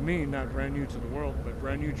truck to me, not brand new to the world, but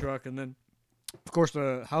brand new truck. And then, of course,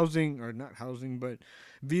 the but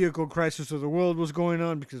vehicle crisis of the world was going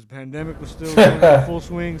on because the pandemic was still going in full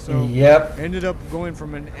swing. So yep. ended up going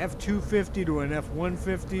from an F-250 to an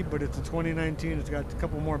F-150, but it's a 2019. It's got a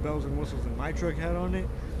couple more bells and whistles than my truck had on it.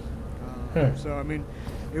 So, I mean,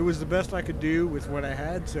 it was the best I could do with what I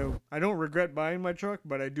had. So I don't regret buying my truck,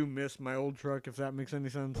 but I do miss my old truck, if that makes any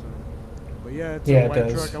sense. But yeah, it's a white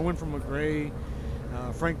truck. I went from a gray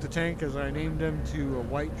Frank the Tank, as I named him, to a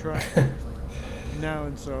white truck now.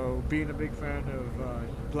 And so being a big fan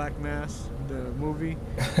of Black Mass, the movie,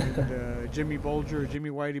 and Jimmy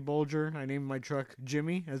Whitey Bulger, I named my truck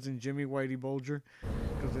Jimmy, as in Jimmy Whitey Bulger,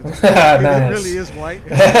 because it really is white.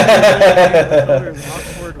 The color is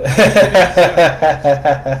awkward.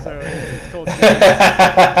 So it's called Jimmy.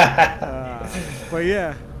 But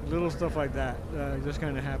yeah, little stuff like that just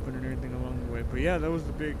kind of happened and everything along the way. But yeah, that was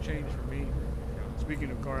the big change for me.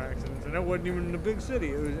 Speaking of car accidents, and that wasn't even in a big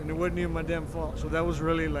city, and it wasn't even my damn fault. So that was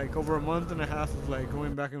really like over a month and a half of like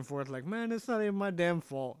going back and forth, like, man, it's not even my damn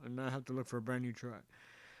fault, and I have to look for a brand new truck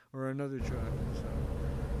or another truck. So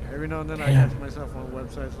every now and then I catch myself on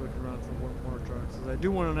websites looking around for more trucks. I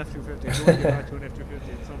do want an F-250. I do want to get back to an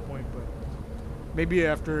F-250 at some point, but maybe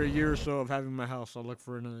after a year or so of having my house, I'll look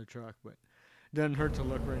for another truck. But it doesn't hurt to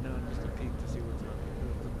look right now and just to peek to see what's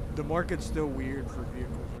up. The market's still weird for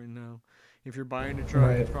vehicles right now. If you're buying a truck,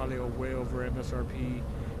 it's probably way over MSRP.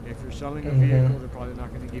 If you're selling a vehicle, they're probably not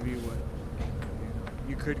going to give you what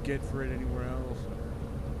you could get for it anywhere else.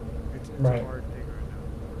 It's a hard thing right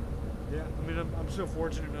now. Yeah, I mean, I'm still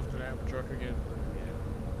fortunate enough that I have a truck again.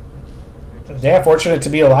 Yeah, fortunate to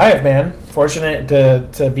be alive, man. Fortunate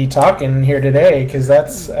to be talking here today, because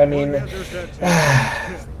that's, I mean... Well, yeah, there's that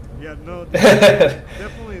too. Yeah, no,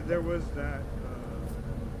 definitely there was that.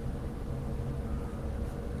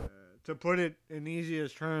 To put it in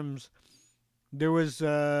easiest terms, there was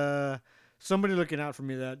somebody looking out for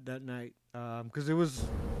me that night, because it was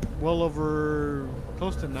well over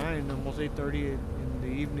close to 9, almost 8:30 in the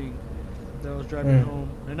evening that I was driving home,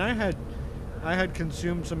 and I had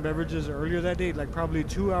consumed some beverages earlier that day, like probably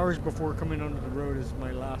 2 hours before coming onto the road is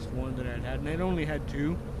my last one that I had, and I'd only had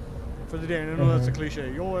 2 for the day. And I know that's a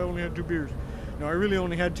cliche. Yo, I only had 2 beers. No, I really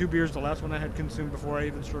only had 2 beers. The last one I had consumed before I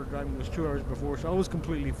even started driving was 2 hours before, so I was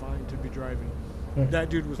completely fine to be driving. That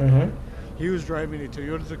dude was not. He was driving a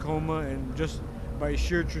Toyota Tacoma, and just by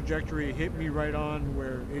sheer trajectory, it hit me right on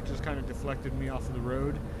where it just kind of deflected me off of the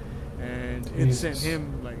road, and it sent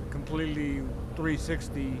him like completely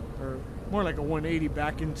 360, or more like a 180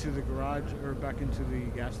 back into the garage, or back into the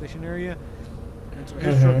gas station area. And so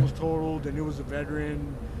his truck was totaled, and it was a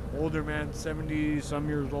veteran, older man, 70-some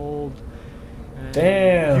years old. And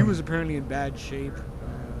damn. He was apparently in bad shape.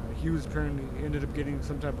 He was apparently ended up getting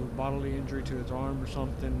some type of bodily injury to his arm or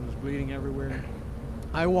something. Was bleeding everywhere.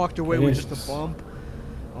 I walked away with just a bump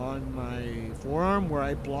on my forearm where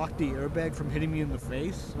I blocked the airbag from hitting me in the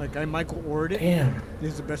face. Like I Michael Orred it. Damn.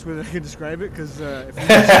 This is the best way that I can describe it, because if you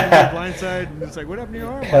just see the blind side and it's like, what happened to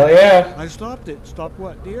your arm? Hell yeah. I stopped it. Stopped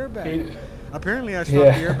what? The airbag. Apparently I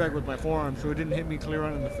stopped the airbag with my forearm, so it didn't hit me clear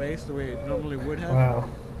on in the face the way it normally would have. Wow.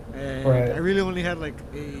 And I really only had like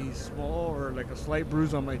a small or like a slight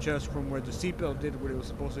bruise on my chest from where the seatbelt did what it was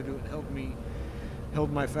supposed to do. It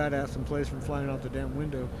held my fat ass in place from flying out the damn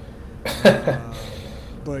window.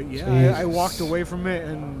 But yeah, I walked away from it,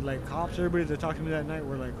 and like cops, everybody that talked to me that night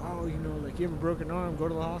were like, oh, you know, like you have a broken arm, go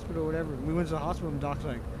to the hospital, whatever. And we went to the hospital, and the doc's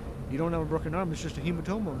like, you don't have a broken arm, it's just a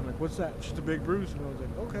hematoma. I'm like, what's that? It's just a big bruise. And I was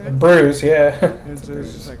like, okay. A bruise, yeah. And so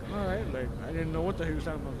it's just like, all right, like I didn't know what the hell he was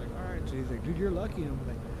talking about. I was like, all right. So he's like, dude, you're lucky. And I'm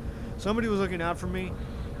like, somebody was looking out for me.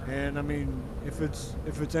 And I mean, if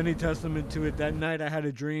it's any testament to it, that night I had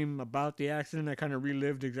a dream about the accident. I kind of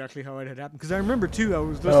relived exactly how it had happened, because I remember too, I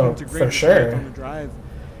was listening to Great Smith on the drive,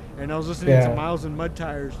 and I was listening to Miles and Mud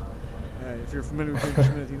Tires. If you're familiar with Great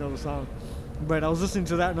Smith, you know the song. But I was listening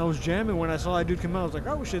to that, and I was jamming when I saw that dude come out. I was like,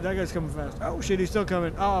 oh shit, that guy's coming fast. Oh shit, he's still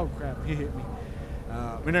coming. Oh crap, he hit me.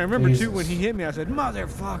 And I remember too, when he hit me, I said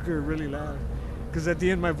motherfucker really loud, because at the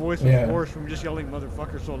end my voice was hoarse from just yelling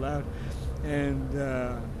motherfucker so loud. And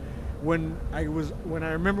when I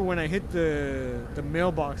remember when I hit the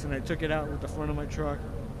mailbox and I took it out with the front of my truck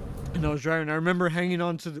and I was driving. I remember hanging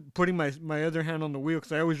on to putting my other hand on the wheel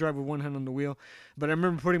because I always drive with one hand on the wheel. But I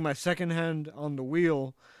remember putting my second hand on the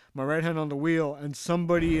wheel, my right hand on the wheel, and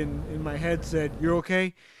somebody in my head said, "You're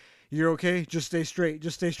okay, you're okay. Just stay straight,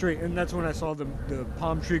 just stay straight." And that's when I saw the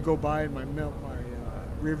palm tree go by and my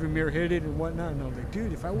rearview mirror hit it and whatnot. And I was like,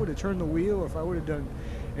 dude, if I would have turned the wheel or if I would have done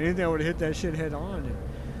anything, I would have hit that shit head on. And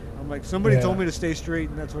I'm like, somebody told me to stay straight,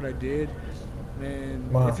 and that's what I did.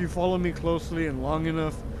 And if you follow me closely and long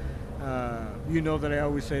enough, you know that I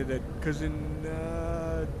always say that because in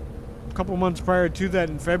a couple months prior to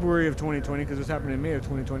that, in February of 2020, because this happened in May of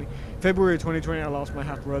 2020, February of 2020, I lost my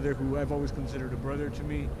half brother, who I've always considered a brother to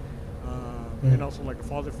me, and also like a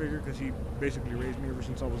father figure, because he basically raised me ever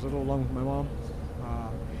since I was little, along with my mom.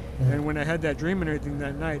 And when I had that dream and everything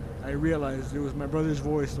that night, I realized it was my brother's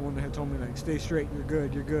voice, the one that had told me, like, stay straight, you're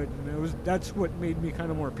good, you're good. And that's what made me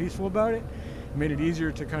kind of more peaceful about it. It made it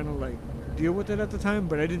easier to kind of like deal with it at the time,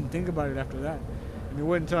 but I didn't think about it after that. And it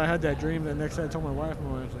wasn't until I had that dream that next day I told my wife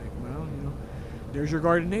was like, well, you know, there's your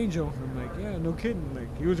guardian angel. And I'm like, yeah, no kidding.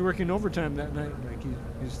 Like, he was working overtime that night. Like,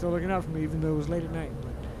 he's still looking out for me, even though it was late at night.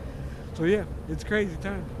 But, so yeah, it's crazy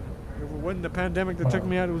time. If it wasn't the pandemic that took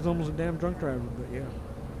me out, it was almost a damn drunk driver. But yeah.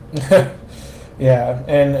 Yeah,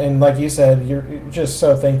 and like you said, you're just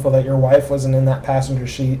so thankful that your wife wasn't in that passenger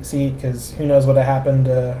seat, because who knows what happened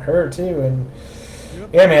to her too. And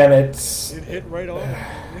yeah, man, it hit right on.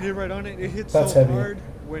 It hit right on it. It hit That's so heavy. hard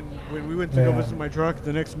when we went to go visit my truck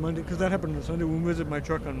the next Monday, because that happened on Sunday. When we visited my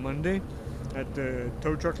truck on Monday at the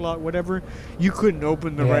tow truck lot, whatever, you couldn't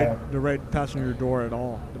open the right passenger door at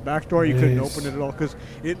all. The back door, you couldn't open it at all, because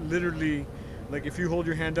it literally, like, if you hold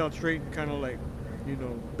your hand out straight and kind of like, you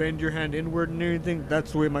know, bend your hand inward and everything,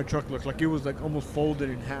 that's the way my truck looked. Like, it was like almost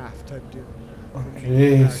folded in half type deal.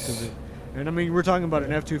 Jeez. And I mean, we're talking about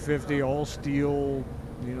an F-250, all steel,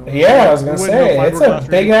 you know. Yeah, I was gonna say, it's a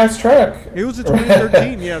big ass truck. It was a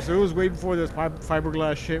 2013, yeah, so it was way before this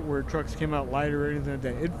fiberglass shit where trucks came out lighter or anything like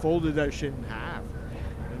that. It folded that shit in half.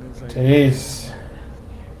 And it's like, jeez.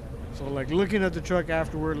 so like looking at the truck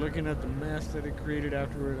afterward, looking at the mess that it created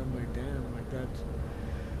afterward, I'm like, damn, like that's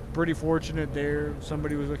pretty fortunate there.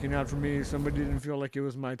 Somebody was looking out for me. Somebody didn't feel like it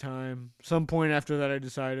was my time. Some point after that, I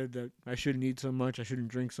decided that I shouldn't eat so much. I shouldn't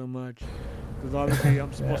drink so much. Because obviously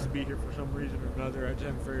I'm supposed to be here for some reason or another. I just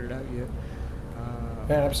haven't figured it out yet.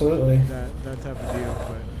 Yeah, absolutely. That type of deal.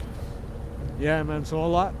 But yeah, man. So a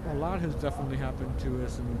lot has definitely happened to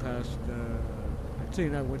us in the past. I'd say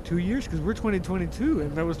now 2 years, because we're 2022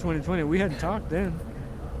 and that was 2020. We hadn't talked then.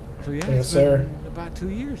 So yeah, it's been about 2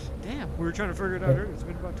 years. Damn, we were trying to figure it out earlier. It's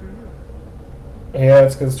been about 2 years. Yeah,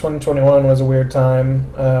 it's because 2021 was a weird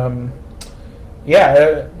time.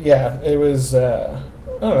 It was. I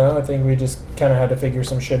don't know. I think we just kind of had to figure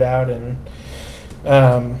some shit out, and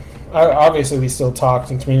obviously we still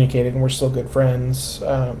talked and communicated, and we're still good friends.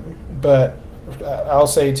 But I'll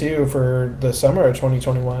say too, for the summer of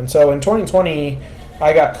 2021. So in 2020,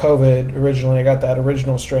 I got COVID originally. I got that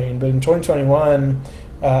original strain, but in 2021.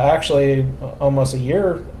 Actually, almost a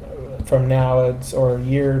year from now, or a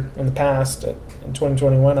year in the past, in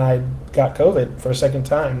 2021, I got COVID for a second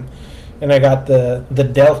time, and I got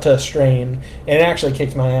the Delta strain, and it actually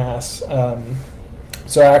kicked my ass.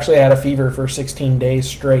 So I actually had a fever for 16 days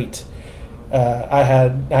straight. I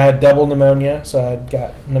had double pneumonia, so I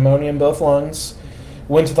got pneumonia in both lungs.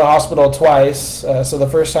 Went to the hospital twice. So the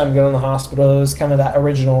first time going to the hospital, it was kind of that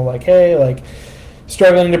original, like, hey, like,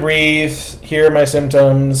 struggling to breathe, here are my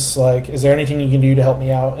symptoms, like, is there anything you can do to help me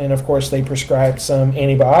out? And of course they prescribed some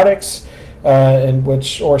antibiotics,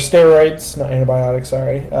 or steroids, not antibiotics,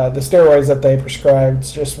 sorry. The steroids that they prescribed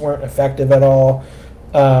just weren't effective at all.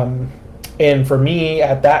 And for me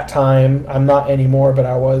at that time, I'm not anymore, but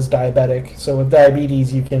I was diabetic. So with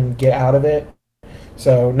diabetes, you can get out of it.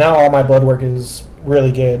 So now all my blood work is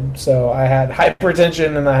really good. So I had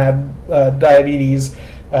hypertension and I had diabetes,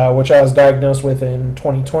 which I was diagnosed with in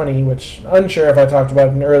 2020, which I'm unsure if I talked about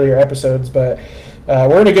in earlier episodes, but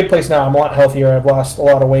we're in a good place now. I'm a lot healthier. I've lost a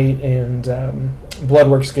lot of weight, and blood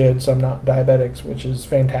work's good, so I'm not diabetic, which is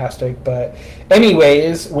fantastic. But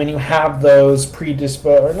anyways, when you have those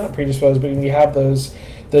but when you have those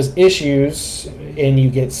issues and you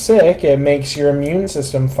get sick, it makes your immune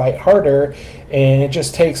system fight harder, and it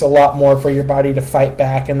just takes a lot more for your body to fight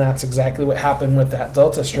back, and that's exactly what happened with that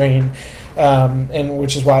Delta strain. And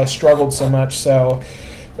which is why I struggled so much. So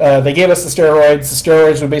they gave us the steroids. The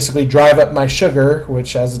steroids would basically drive up my sugar,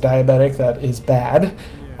 which as a diabetic, that is bad.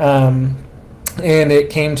 And it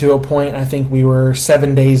came to a point, I think we were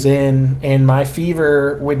 7 days in, and my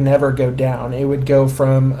fever would never go down. It would go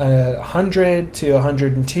from 100 to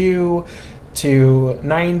 102 to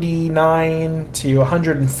 99 to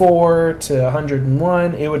 104 to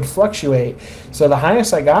 101. It would fluctuate. So the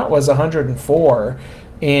highest I got was 104.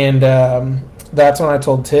 And that's when I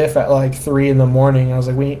told Tiff at like 3 in the morning. I was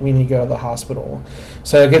like, we need to go to the hospital.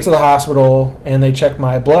 So I get to the hospital, and they checked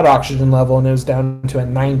my blood oxygen level, and it was down to a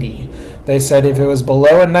 90. They said if it was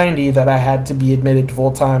below a 90 that I had to be admitted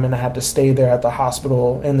full time, and I had to stay there at the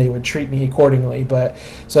hospital, and they would treat me accordingly. But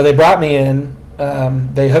so they brought me in.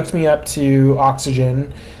 They hooked me up to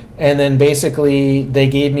oxygen, and then basically they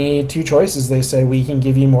gave me two choices. They said, we can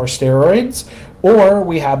give you more steroids, or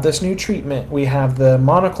we have this new treatment. We have the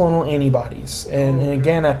monoclonal antibodies. And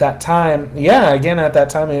again, at that time,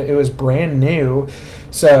 it was brand new.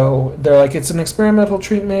 So they're like, it's an experimental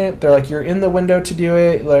treatment. They're like, you're in the window to do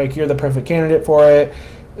it. Like, you're the perfect candidate for it.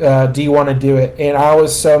 Do you want to do it? And I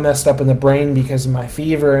was so messed up in the brain because of my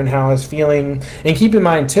fever and how I was feeling. And keep in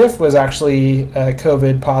mind, Tiff was actually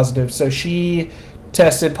COVID positive. So she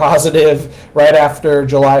tested positive right after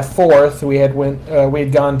July 4th. We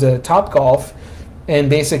had gone to Topgolf, and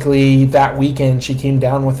basically that weekend she came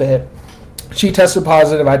down with it. She tested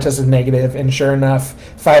positive, I tested negative, and sure enough,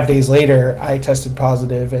 5 days later, I tested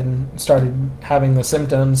positive and started having the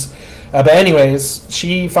symptoms. But anyways,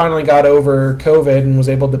 she finally got over COVID and was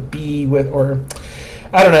able to be with, or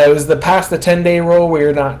I don't know, it was past the 10-day rule where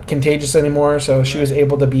you're not contagious anymore, so she was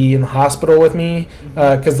able to be in the hospital with me.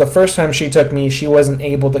 Because the first time she took me, she wasn't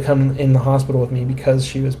able to come in the hospital with me because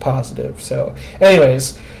she was positive. So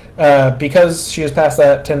anyways, because she was past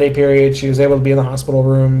that 10-day period, she was able to be in the hospital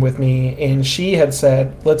room with me, and she had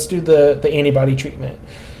said, let's do the antibody treatment.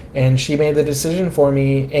 And she made the decision for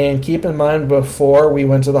me. And keep in mind, before we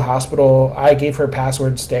went to the hospital, I gave her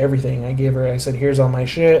passwords to everything. I said, here's all my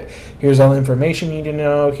shit, here's all the information you need to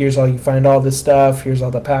know, here's how you find all this stuff, here's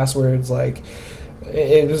all the passwords. Like,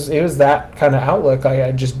 it was that kind of outlook.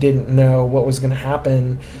 I just didn't know what was going to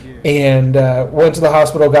happen. And went to the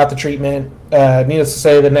hospital, got the treatment. Needless to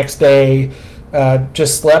say, the next day,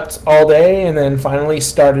 just slept all day, and then finally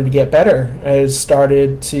started to get better. It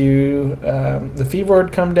started to, the fever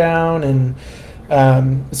would come down, and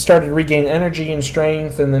started to regain energy and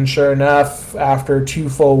strength. And then sure enough, after 2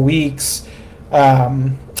 full weeks,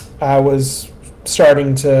 I was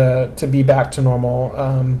starting to be back to normal.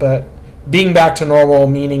 But being back to normal,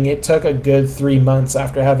 meaning it took a good 3 months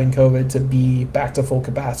after having COVID to be back to full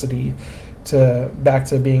capacity, back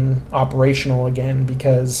to being operational again,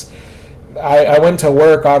 because I went to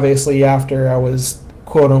work, obviously, after I was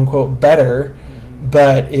quote-unquote better,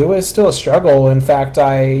 but it was still a struggle. In fact,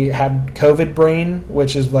 I had COVID brain,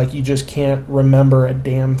 which is like you just can't remember a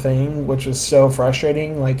damn thing, which was so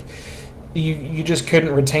frustrating. Like, you just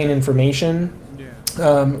couldn't retain information,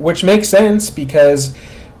 which makes sense because,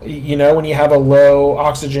 you know, when you have a low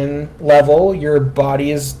oxygen level, your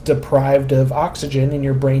body is deprived of oxygen, and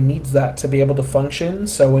your brain needs that to be able to function.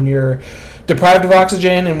 So when you're deprived of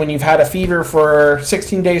oxygen, and when you've had a fever for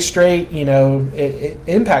 16 days straight, you know, it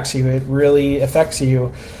impacts you. It really affects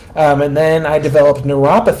you. And then I developed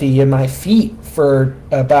neuropathy in my feet for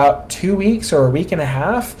about 2 weeks or a week and a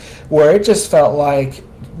half, where it just felt like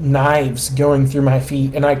knives going through my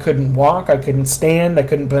feet, and I couldn't walk, I couldn't stand, I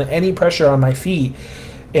couldn't put any pressure on my feet.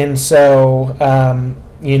 And so,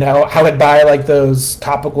 you know, I would buy like those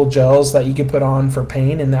topical gels that you could put on for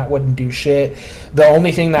pain, and that wouldn't do shit. The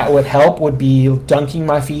only thing that would help would be dunking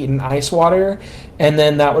my feet in ice water, and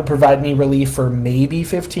then that would provide me relief for maybe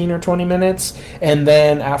 15 or 20 minutes. And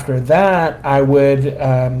then after that, I would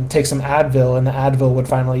take some Advil, and the Advil would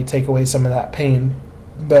finally take away some of that pain.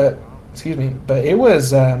 But it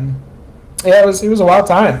was it was a wild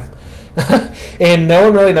time. And no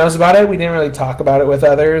one really knows about it. We didn't really talk about it with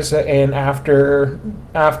others. And after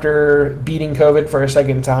beating COVID for a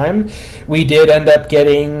second time, we did end up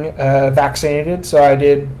getting vaccinated. So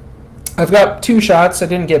I've got 2 shots. I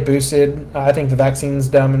didn't get boosted. I think the vaccine's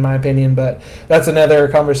dumb in my opinion, but that's another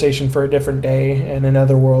conversation for a different day and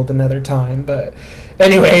another world, another time. But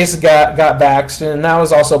anyways, got vaxxed, and that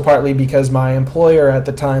was also partly because my employer at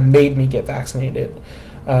the time made me get vaccinated.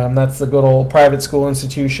 That's the good old private school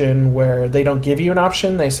institution where they don't give you an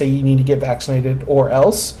option. They say you need to get vaccinated or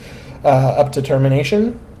else, up to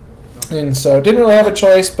termination. And so didn't really have a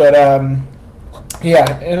choice, but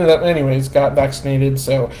ended up anyways, got vaccinated.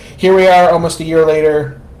 So here we are almost a year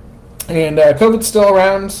later, and COVID's still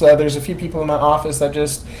around. So there's a few people in my office that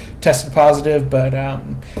just tested positive, but I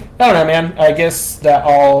don't know, man. I guess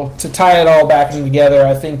to tie it all back in together,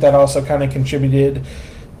 I think that also kind of contributed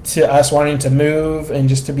to us wanting to move and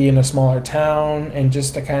just to be in a smaller town and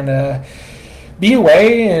just to kind of be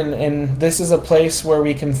away, and this is a place where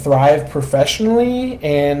we can thrive professionally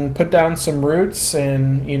and put down some roots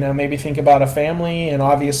and maybe think about a family, and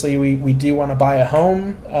obviously we do want to buy a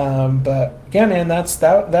home, but yeah, man,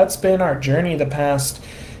 that's been our journey the past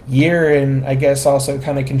year, and I guess also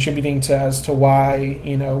kind of contributing to as to why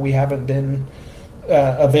we haven't been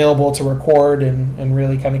available to record and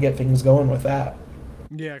really kind of get things going with that.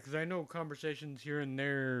 Yeah, because I know conversations here and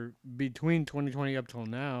there between 2020 up till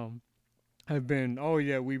now have been, oh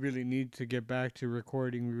yeah, we really need to get back to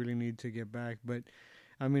recording. We really need to get back. But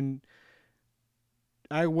I mean,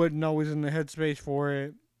 I wasn't always in the headspace for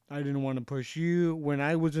it. I didn't want to push you. When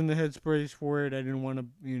I was in the headspace for it, I didn't want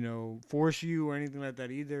to, force you or anything like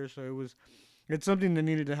that either. So it's something that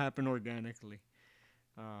needed to happen organically.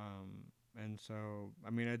 And so, I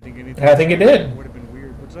mean, I think anything I think it did. would have been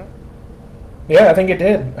weird. What's that? Yeah, I think it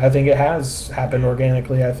did. I think it has happened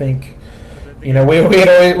organically. I think, 'Cause I think you know, we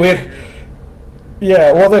had always,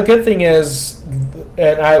 yeah, well, the good thing is,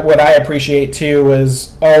 what I appreciate too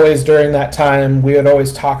is always during that time we would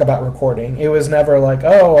always talk about recording. It was never like,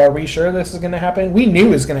 oh, are we sure this is going to happen? We knew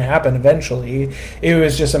it was going to happen eventually. It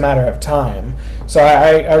was just a matter of time. So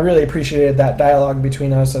I really appreciated that dialogue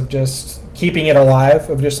between us of just keeping it alive,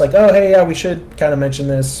 of just like, oh, hey, yeah, we should kind of mention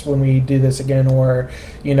this when we do this again, or,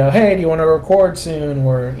 hey, do you want to record soon,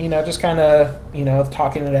 or, just kind of,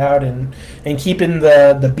 talking it out and keeping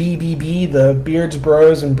the BBB, the Beards,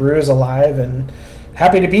 Bros, and Brews alive, and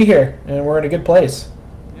happy to be here, and we're in a good place.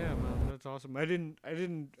 Yeah, man, that's awesome.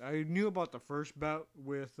 I knew about the first bout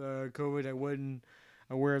with COVID. I wasn't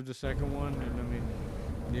aware of the second one, and I mean,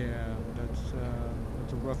 yeah, that's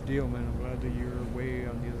a rough deal, man. I'm glad that you're way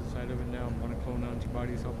on the other side of it now. Monoclonal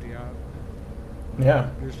antibodies helped you out. Yeah.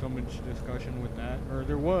 There's so much discussion with that, or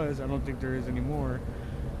there was. I don't think there is anymore,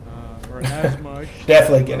 or as much.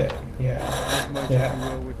 Definitely get it. Yeah. As much Yeah. if you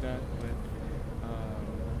will with that, but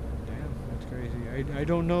damn, that's crazy. I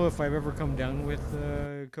don't know if I've ever come down with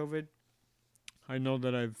COVID. I know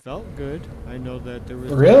that I've felt good. I know that there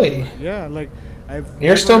was Really? yeah, like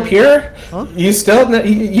You're still pure? Huh?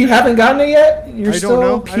 You haven't gotten it yet? You're I don't still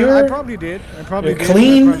know. pure? I probably did. I probably You're did.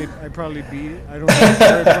 clean? I probably beat it. I don't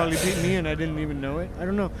know. Or it probably beat me and I didn't even know it. I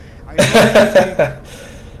don't know. I know I take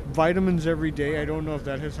vitamins every day. I don't know if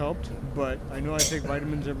that has helped, but I know I take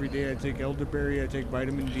vitamins every day. I take elderberry. I take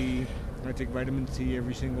vitamin D. I take vitamin C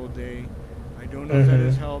every single day. I don't know if that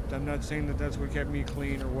has helped. I'm not saying that that's what kept me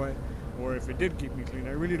clean or what, or if it did keep me clean.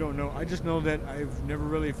 I really don't know. I just know that I've never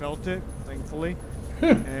really felt it, thankfully.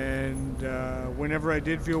 And whenever I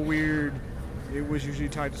did feel weird, it was usually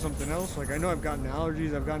tied to something else. Like I know I've gotten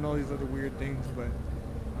allergies, I've gotten all these other weird things, but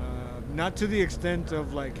not to the extent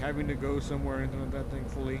of like having to go somewhere or anything like that.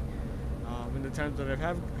 Thankfully, and the times that I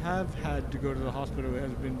have had to go to the hospital, it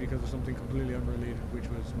has been because of something completely unrelated, which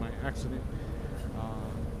was my accident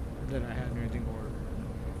that I had and everything.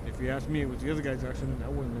 Or if you ask me, it was the other guy's accident. I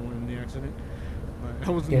wasn't the one in the accident, but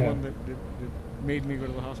I wasn't the one that made me go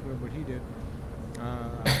to the hospital, but he did.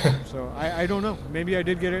 So I don't know. Maybe I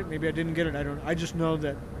did get it. Maybe I didn't get it. I just know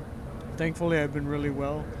that thankfully I've been really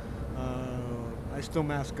well. I still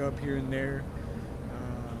mask up here and there.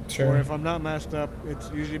 Sure. Or if I'm not masked up,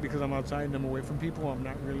 it's usually because I'm outside and I'm away from people. I'm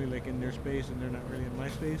not really like in their space and they're not really in my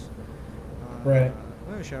space. Right.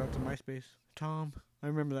 Shout out to MySpace. Tom. I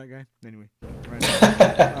remember that guy. Anyway. Right.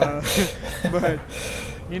 But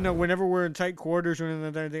whenever we're in tight quarters or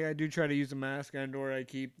anything like that, I do try to use a mask and or I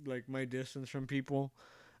keep like my distance from people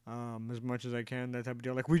as much as I can, that type of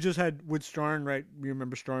deal. Like we just had with Starn, right? You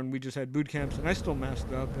remember Starn? We just had boot camps and I still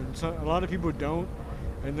masked up, and a lot of people don't.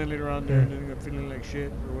 And then later on, they're ending up feeling like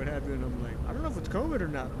shit or what have you, and I'm like, I don't know if it's COVID or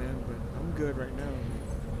not, man, but I'm good right now.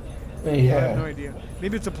 Yeah. I have no idea.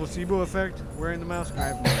 Maybe it's a placebo effect wearing the mask. I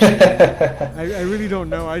have no idea. I really don't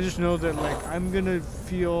know. I just know that like I'm gonna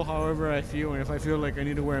feel however I feel, and if I feel like I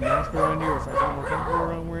need to wear a mask around you, or if I feel more comfortable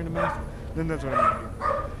around wearing a mask, then that's what I'm gonna do.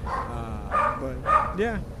 But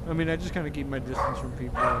yeah, I mean, I just kind of keep my distance from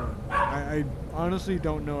people. I honestly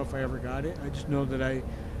don't know if I ever got it. I just know that I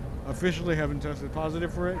officially haven't tested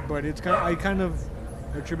positive for it, but I kind of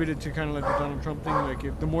attribute it to kind of like the Donald Trump thing. Like,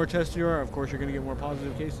 if the more tests you are, of course, you're going to get more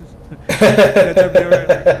positive cases. That type of deal, right?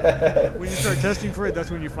 Like, when you start testing for it,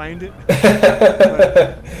 that's when you find it.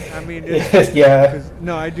 But, I mean, yeah.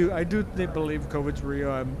 No, I do believe COVID's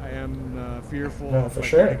real. I am fearful of for like,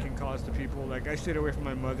 sure. what it can cause to people. Like, I stayed away from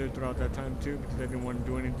my mother throughout that time too because I didn't want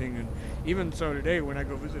to do anything. And even so, today when I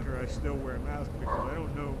go visit her, I still wear a mask because I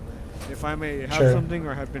don't know if I may have something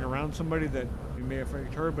or have been around somebody that it may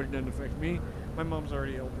affect her, but it doesn't affect me. My mom's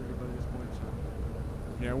already elderly by this point,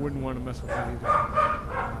 so yeah, I wouldn't want to mess with that either.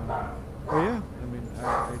 But yeah, I mean,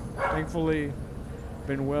 I thankfully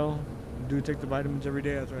been well. Do take the vitamins every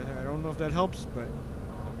day. I don't know if that helps, but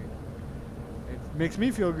I mean, it makes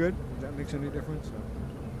me feel good. If that makes any difference. So.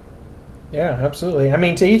 Yeah, absolutely. I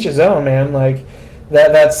mean, to each his own, man. Like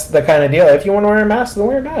that's the kind of deal. If you want to wear a mask, then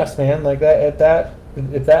wear a mask, man. Like that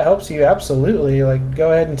if that helps you, absolutely. Like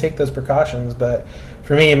go ahead and take those precautions. But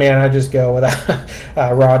for me, man, I just go without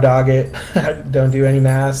raw dog it. I don't do any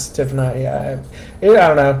masks. If not, yeah, I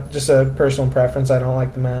don't know. Just a personal preference. I don't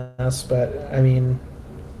like the mask, but I mean,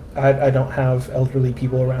 I don't have elderly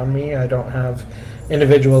people around me. I don't have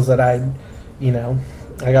individuals that you know,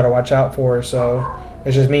 I got to watch out for. So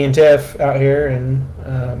it's just me and Tiff out here, and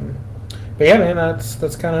but yeah, man,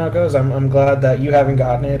 that's kind of how it goes. I'm glad that you haven't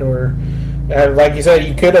gotten it, or like you said,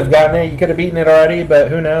 you could have gotten it, you could have beaten it already, but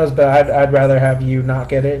who knows? But I'd rather have you not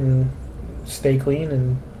get it and stay clean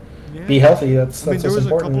and be healthy. That's I mean, there was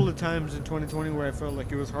important. a couple of times in 2020 where I felt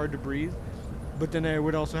like it was hard to breathe, but then I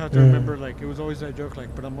would also have to remember, like, it was always that joke,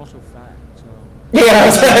 like, but I'm also fat, so.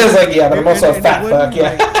 Yeah, I was like, yeah, but I'm also a fat fuck. Yeah,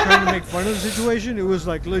 like, trying to make fun of the situation. It was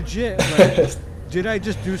like legit. Like, did I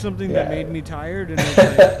just do something that made me tired? And it's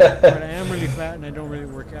like, but I am really fat and I don't really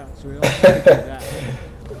work out, so we all have to do that.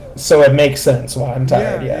 So it makes sense why I'm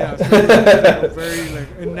tired. Yeah. So it was, very like,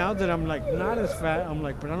 and now that I'm like not as fat, I'm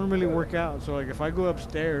like, but I don't really work out. So like, if I go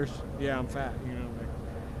upstairs, yeah, I'm fat. You know,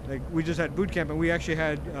 like we just had boot camp, and we actually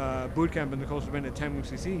had boot camp in the Coastal Bend at Tamwick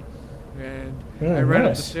CC, and I ran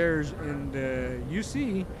up the stairs in the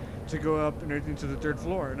UC to go up and everything to the 3rd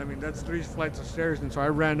floor, and I mean that's 3 flights of stairs, and so I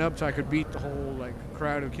ran up so I could beat the whole like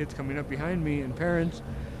crowd of kids coming up behind me and parents,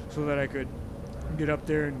 so that I could get up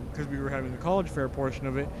there, and because we were having the college fair portion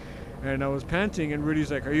of it, and I was panting, and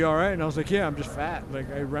Rudy's like, "Are you all right?" And I was like, "Yeah, I'm just fat."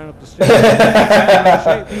 Like I ran up the stairs, and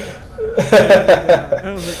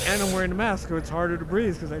I was like, "And I'm wearing a mask, so it's harder to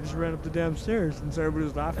breathe because I just ran up the damn stairs." And so everybody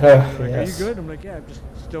was laughing. Like, "Are you good?" I'm like, "Yeah, I'm just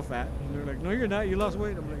still fat." And they're like, "No, you're not. You lost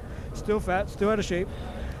weight." I'm like, "Still fat, still out of shape."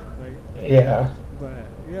 Like, yeah. But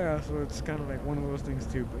yeah, so it's kind of like one of those things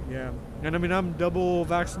too. But yeah, and I mean, I'm double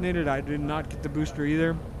vaccinated. I did not get the booster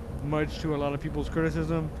either, much to a lot of people's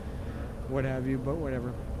criticism, what have you. But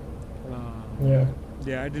whatever.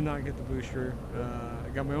 Yeah, I did not get the booster. I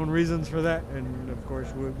got my own reasons for that, and of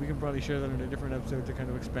course we can probably share that in a different episode to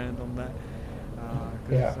kind of expand on that.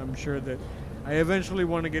 Because I'm sure that I eventually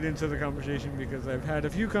want to get into the conversation, because I've had a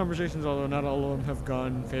few conversations, although not all of them have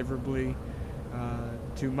gone favorably.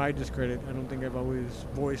 To my discredit, I don't think I've always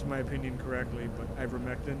voiced my opinion correctly, but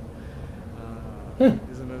ivermectin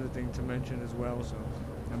is another thing to mention as well. So,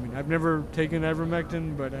 I mean, I've never taken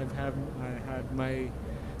ivermectin, but I had my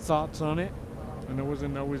thoughts on it, and I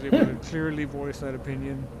wasn't always able to clearly voice that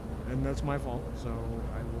opinion, and that's my fault. So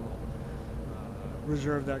I will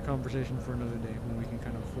reserve that conversation for another day when we can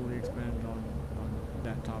kind of fully expand on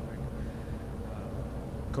that topic,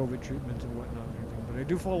 COVID treatments and whatnot and everything. But I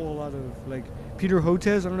do follow a lot of, like, Peter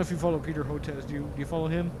Hotez. I don't know if you follow Peter Hotez. Do you follow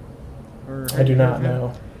him? Or I do not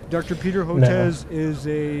know. Dr. Peter Hotez is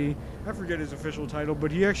I forget his official title,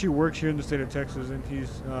 but he actually works here in the state of Texas, and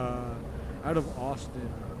he's out of Austin,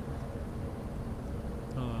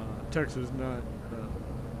 Texas, not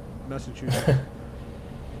Massachusetts.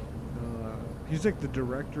 He's like the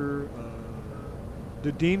director,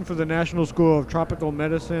 the dean for the National School of Tropical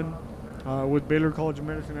Medicine with Baylor College of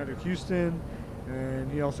Medicine out of Houston,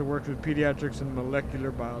 and he also works with pediatrics and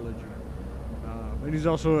molecular biology. And he's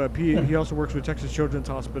also he also works with Texas Children's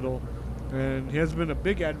Hospital, and he has been a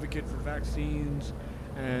big advocate for vaccines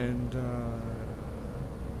and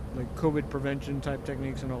like COVID prevention type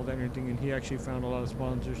techniques and all that and everything. And he actually found a lot of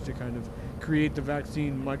sponsors to kind of create the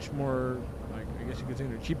vaccine much more, like, I guess you could say,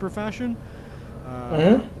 in a cheaper fashion,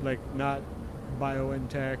 like not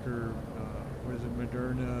BioNTech or what is it,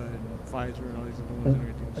 Moderna and Pfizer and all these other ones and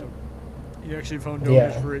everything. So he actually found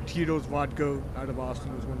donors for it. Tito's Vodka out of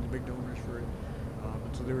Austin was one of the big donors for it.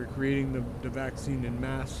 So they were creating the vaccine in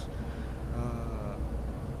mass,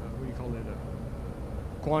 what do you call it,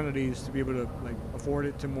 quantities to be able to, like, afford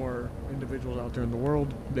it to more individuals out there in the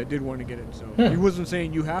world that did want to get it. So he wasn't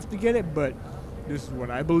saying you have to get it, but this is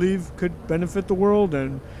what I believe could benefit the world,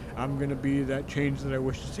 and I'm going to be that change that I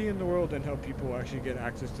wish to see in the world and help people actually get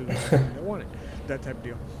access to the vaccine that want it, that type of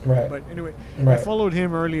deal. Right. But anyway, I followed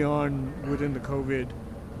him early on within the COVID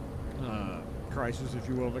crisis, if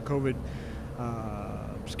you will, the COVID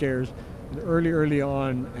scares early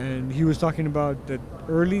on, and he was talking about that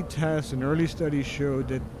early tests and early studies showed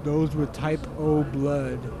that those with type O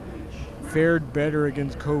blood fared better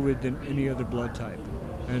against COVID than any other blood type.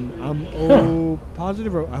 And I'm O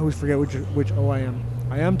positive, or I always forget which O I am,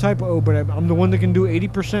 I am type O, but I'm the one that can do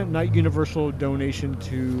 80% not universal donation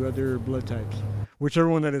to other blood types. Whichever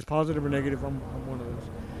one that is positive or negative, I'm one of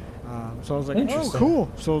those. So I was like, oh,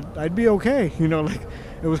 cool. So I'd be okay. You know, like,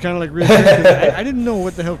 it was kind of like really weird 'cause I didn't know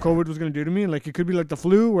what the hell COVID was going to do to me. Like, it could be like the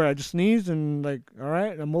flu where I just sneezed and like, all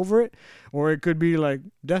right, I'm over it. Or it could be like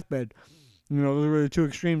deathbed. You know, those were the two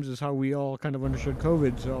extremes is how we all kind of understood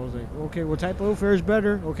COVID. So I was like, okay, well, type O fares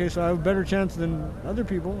better. Okay, so I have a better chance than other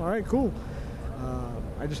people. All right, cool.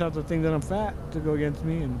 I just have to think that I'm fat to go against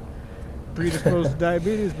me and predisposed to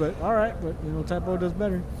diabetes. But all right, but, you know, type O does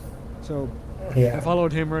better. So Yeah. I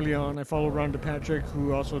followed him early on. I followed Rhonda Patrick,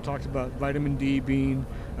 who also talked about vitamin D being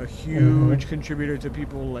a huge contributor to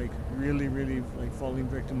people like really, really like falling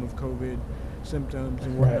victim of COVID symptoms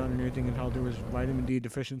and whatnot and everything, and how there was vitamin D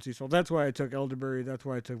deficiency. So that's why I took elderberry. That's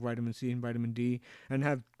why I took vitamin C and vitamin D, and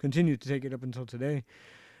have continued to take it up until today,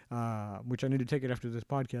 which I need to take it after this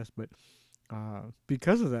podcast. But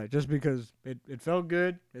because of that, just because it felt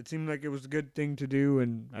good, it seemed like it was a good thing to do,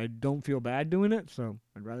 and I don't feel bad doing it, so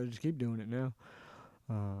I'd rather just keep doing it now.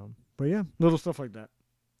 But yeah, little stuff like that.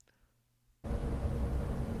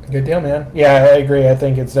 Good deal, man. Yeah, I agree. I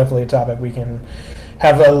think it's definitely a topic we can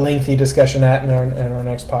have a lengthy discussion at in our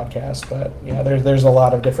next podcast. But yeah, there's a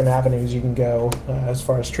lot of different avenues you can go as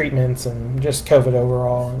far as treatments and just COVID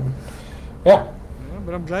overall. And yeah.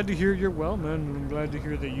 But I'm glad to hear you're well, man. I'm glad to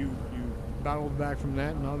hear that you battled back from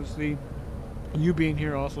that, and obviously you being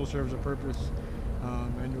here also serves a purpose,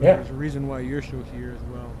 and there's a reason why you're still here as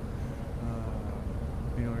well.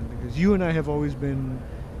 You know, because you and I have always been,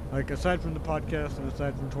 like, aside from the podcast and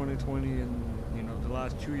aside from 2020 and, you know, the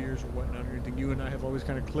last 2 years or whatnot, or anything, you and I have always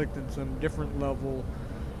kind of clicked in some different level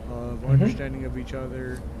of understanding of each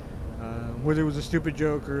other. Whether it was a stupid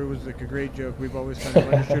joke or it was like a great joke, we've always kind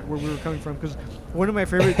of understood where we were coming from. Because one of my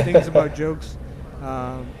favorite things about jokes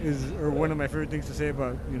one of my favorite things to say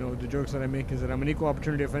about, you know, the jokes that I make is that I'm an equal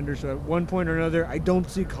opportunity offender. So at one point or another, I don't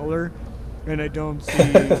see color, and I don't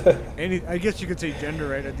see any. I guess you could say gender,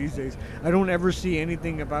 right? At these days, I don't ever see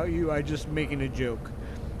anything about you. I just making a joke.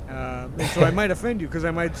 And so I might offend you because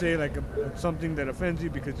I might say like something that offends you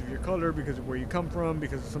because of your color, because of where you come from,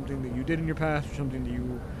 because of something that you did in your past, or something that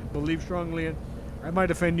you believe strongly in. I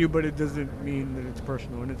might offend you, but it doesn't mean that it's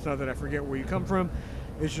personal. And it's not that I forget where you come from.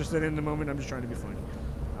 It's just that in the moment I'm just trying to be funny.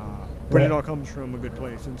 But it all comes from a good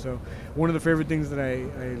place. And so one of the favorite things that I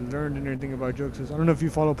learned and everything about jokes is, I don't know if you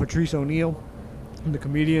follow Patrice O'Neal, the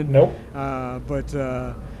comedian. Nope. But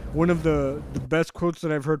one of the best quotes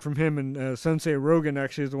that I've heard from him, and Sensei Rogan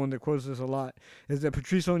actually is the one that quotes this a lot, is that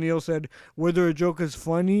Patrice O'Neal said, whether a joke is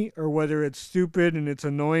funny or whether it's stupid and it's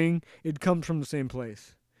annoying, it comes from the same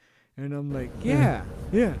place. And I'm like, yeah,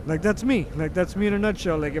 like that's me. Like that's me in a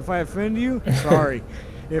nutshell. Like if I offend you, sorry.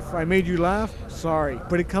 If I made you laugh, sorry.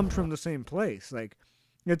 But it comes from the same place. Like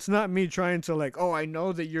it's not me trying to like, oh, I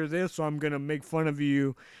know that you're this, so I'm going to make fun of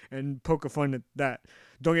you and poke a fun at that.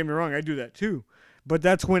 Don't get me wrong, I do that too. But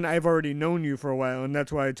that's when I've already known you for a while, and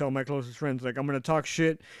that's why I tell my closest friends, like, I'm going to talk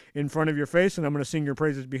shit in front of your face, and I'm going to sing your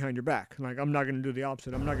praises behind your back. Like, I'm not going to do the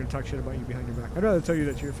opposite. I'm not going to talk shit about you behind your back. I'd rather tell you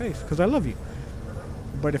that to your face, because I love you.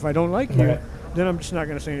 But if I don't like you, then I'm just not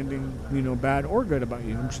going to say anything, you know, bad or good about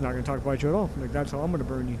you. I'm just not going to talk about you at all. Like, that's how I'm going to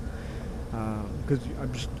burn you. Because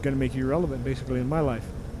I'm just going to make you irrelevant, basically, in my life.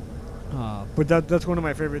 But that's one of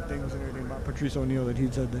my favorite things and everything about Patrice O'Neal, that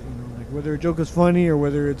he said that, you know, like, whether a joke is funny or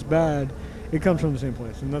whether it's bad, it comes from the same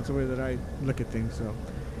place. And that's the way that I look at things. So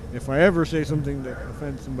if I ever say something that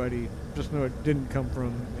offends somebody, just know it didn't come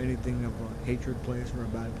from anything of a hatred place or a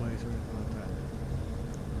bad place or anything like that.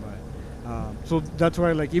 So that's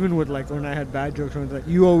why, like, even with, like, when I had bad jokes, like,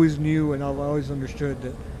 you always knew and I've always understood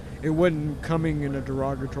that it wasn't coming in a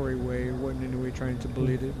derogatory way. It wasn't in any way trying to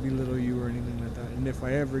belittle you or anything like that. And if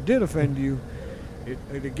I ever did offend you,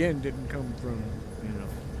 it again didn't come from, you know,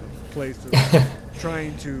 a place of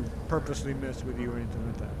trying to purposely mess with you or anything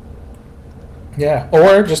like that. Yeah,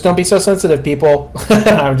 or just don't be so sensitive, people.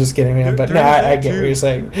 I'm just kidding, man. But no, I get what you're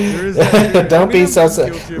saying. Don't be so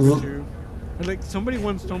sensitive. Like, somebody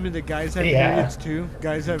once told me that guys have periods too.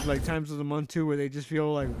 Guys have, like, times of the month too where they just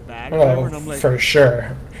feel like bad or whatever. And I'm like, for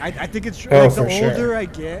sure. I think it's true. Like, the older I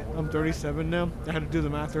get, I'm 37 now. I had to do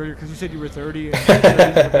the math earlier because you said you were 30 and 30 is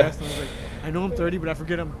the best. And I was like, I know I'm 30, but I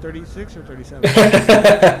forget I'm 36 or 37.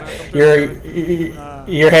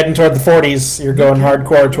 You're heading toward the 40s. You're going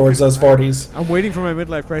hardcore towards those 40s. I'm waiting for my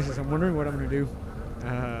midlife crisis. I'm wondering what I'm going to do.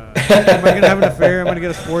 Am I going to have an affair? Am I going to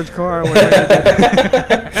get a sports car? What am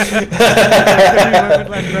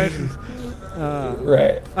I going to do?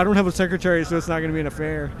 Right. I don't have a secretary, so it's not going to be an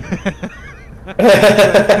affair.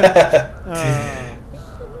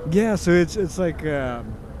 Yeah, so it's like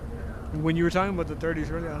When you were talking about the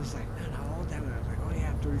 30s earlier, I was like, man, how old am I? I was like, oh yeah,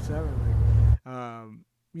 I'm 37. Like,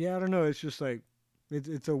 yeah, I don't know. It's just like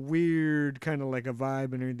it's a weird kind of like a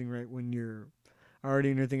vibe and everything, right? When you're already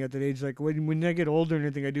and everything at that age, like when I get older and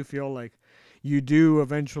everything, I do feel like you do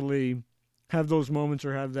eventually have those moments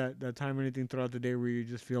or have that time or anything throughout the day where you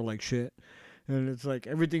just feel like shit, and it's like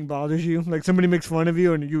everything bothers you. Like somebody makes fun of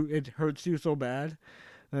you and it hurts you so bad,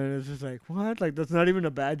 and it's just like what? Like that's not even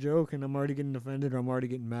a bad joke, and I'm already getting offended or I'm already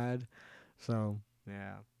getting mad. So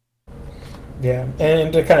yeah, Yeah,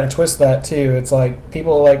 and to kind of twist that too, it's like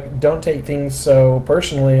people like don't take things so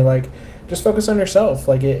personally. Like, just focus on yourself.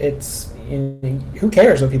 Like it's who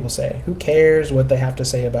cares what people say? Who cares what they have to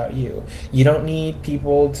say about you? You don't need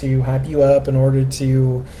people to hype you up in order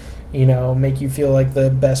to, make you feel like the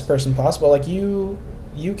best person possible. Like you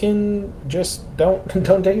can just don't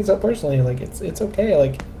take it so personally. Like it's okay.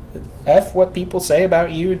 Like f what people say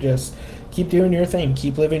about you. Just keep doing your thing.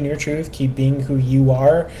 Keep living your truth. Keep being who you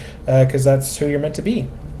are, because that's who you're meant to be.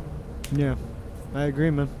 yeah, I agree,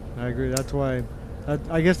 man. I agree. That's why.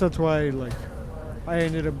 I guess that's why like I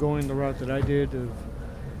ended up going the route that I did of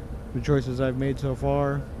the choices I've made so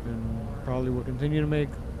far and probably will continue to make.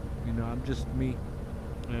 I'm just me.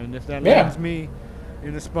 And if that Yeah. lands me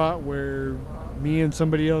in a spot where me and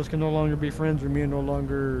somebody else can no longer be friends or me and no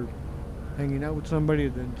longer hanging out with somebody,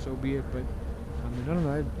 then so be it. But I mean, I don't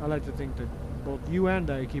know. I like to think that both you and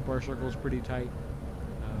I keep our circles pretty tight.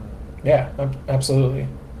 Yeah. Absolutely.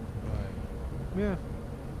 But yeah,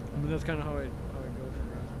 I mean that's kind of how it goes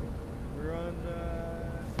for us. We're on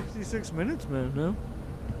 66 minutes, man. No,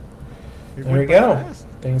 it There we went by go. fast.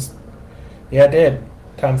 Things. Yeah, it did.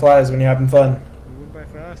 Time flies when you're having fun. It went by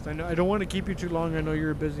fast. I know. I don't want to keep you too long. I know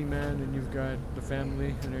you're a busy man and you've got the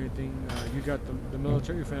family and everything. You got the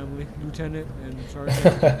military family, lieutenant and sergeant.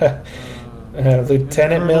 Lieutenant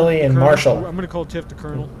Colonel, Millie and Colonel. Marshall. I'm gonna call Tiff the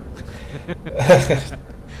colonel.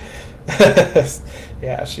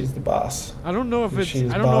 Yeah, she's the boss. I don't know if it's.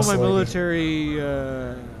 She's I don't know boss my lady. military.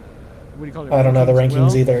 What do you call it? I don't know the rankings rankings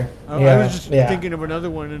well. either. I was just yeah. thinking of another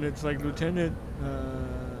one, and it's like lieutenant,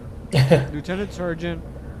 lieutenant, sergeant,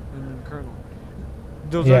 and then colonel.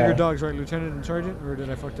 Those are Yeah. your dogs, right? Lieutenant and sergeant, or did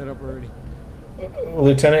I fuck that up already?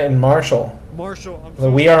 Lieutenant and Marshall. Marshall. I'm The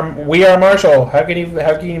so we sorry. are Marshall. How can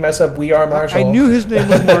you mess up We Are Marshall? I knew his name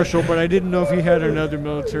was Marshall, but I didn't know if he had another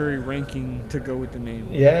military ranking to go with the name.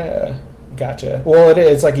 Yeah, gotcha. Well, it is.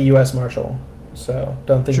 It's like a U.S. Marshal, so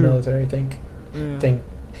don't think True. military. Think Yeah.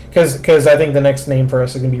 because I think the next name for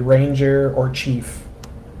us is gonna be Ranger or Chief.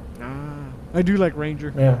 I do like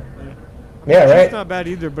Ranger. Yeah, Yeah. yeah, Chief's right. not bad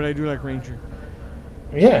either, but I do like Ranger.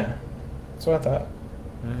 Yeah, that's what I thought.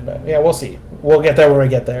 But yeah, we'll see. We'll get there when we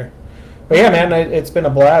get there. But yeah, man, it's been a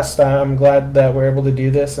blast. I'm glad that we're able to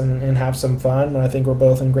do this and have some fun. I think we're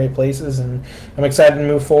both in great places, and I'm excited to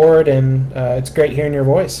move forward. And it's great hearing your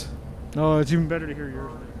voice. Oh, it's even better to hear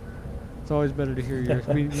yours. Man. It's always better to hear yours.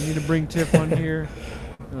 We need to bring Tiff on here.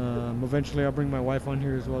 Eventually, I'll bring my wife on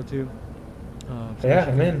here as well too. So Yeah,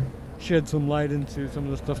 she I'm can in. shed some light into some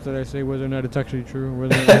of the stuff that I say, whether or not it's actually true, or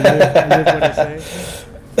whether I live what I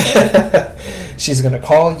say. She's gonna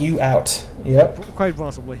call you out. Yep. Quite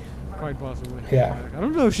possibly. Quite possibly. Yeah. I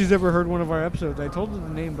don't know if she's ever heard one of our episodes. I told her the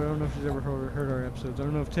name, but I don't know if she's ever heard our episodes. I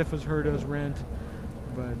don't know if Tiff has heard us rant,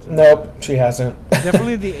 but Nope, she hasn't.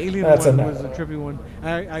 definitely the alien That's one a was a no. trippy one.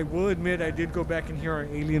 I will admit I did go back and hear our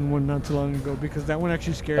alien one not too long ago because that one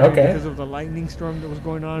actually scared me Okay. because of the lightning storm that was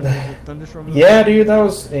going on, the thunderstorm. That was Yeah, going dude,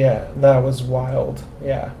 that was wild.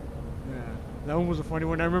 Yeah. on. Yeah, that one was a funny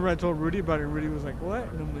one. I remember I told Rudy about it, and Rudy was like, "What?"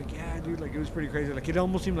 And I'm like, "Yeah, dude, like it was pretty crazy. Like it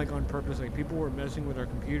almost seemed like on purpose. Like people were messing with our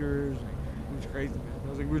computers. Like, it was crazy, man. I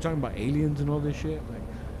was like, we were talking about aliens and all this shit.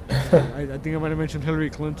 Like, I think I might have mentioned Hillary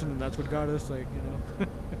Clinton, and that's what got us. Like, you know."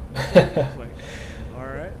 It's like, all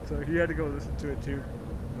right. So he had to go listen to it too.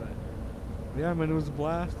 But yeah, man, it was a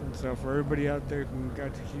blast. And so for everybody out there who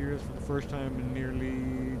got to hear us for the first time in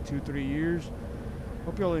nearly 2-3 years,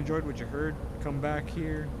 hope you all enjoyed what you heard. Come back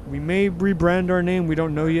here. We may rebrand our name. We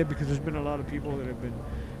don't know yet because there's been a lot of people that have been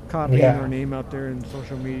copying Yeah. our name out there in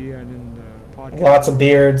social media and in the podcast. Lots of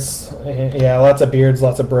beards. Yeah, lots of beards,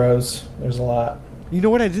 lots of bros. There's a lot. You know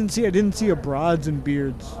what I didn't see? I didn't see a broads and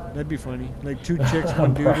beards. That'd be funny. Like 2 chicks,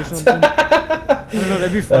 1 dude or something. I don't know.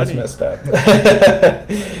 That'd be That's funny. messed up.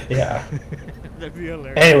 Yeah. That'd be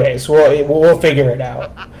hilarious. Anyways, we'll figure it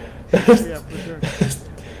out. Yeah, for sure.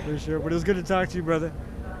 For sure. But it was good to talk to you, brother.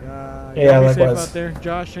 Yeah, be safe likewise. out there.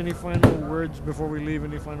 Josh, any final words before we leave?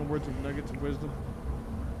 Any final words of nuggets of wisdom?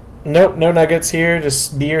 Nope, no nuggets here.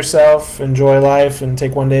 Just be yourself, enjoy life, and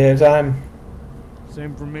take one day at a time.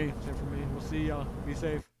 Same for me. Same for me. We'll see y'all. Be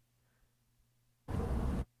safe.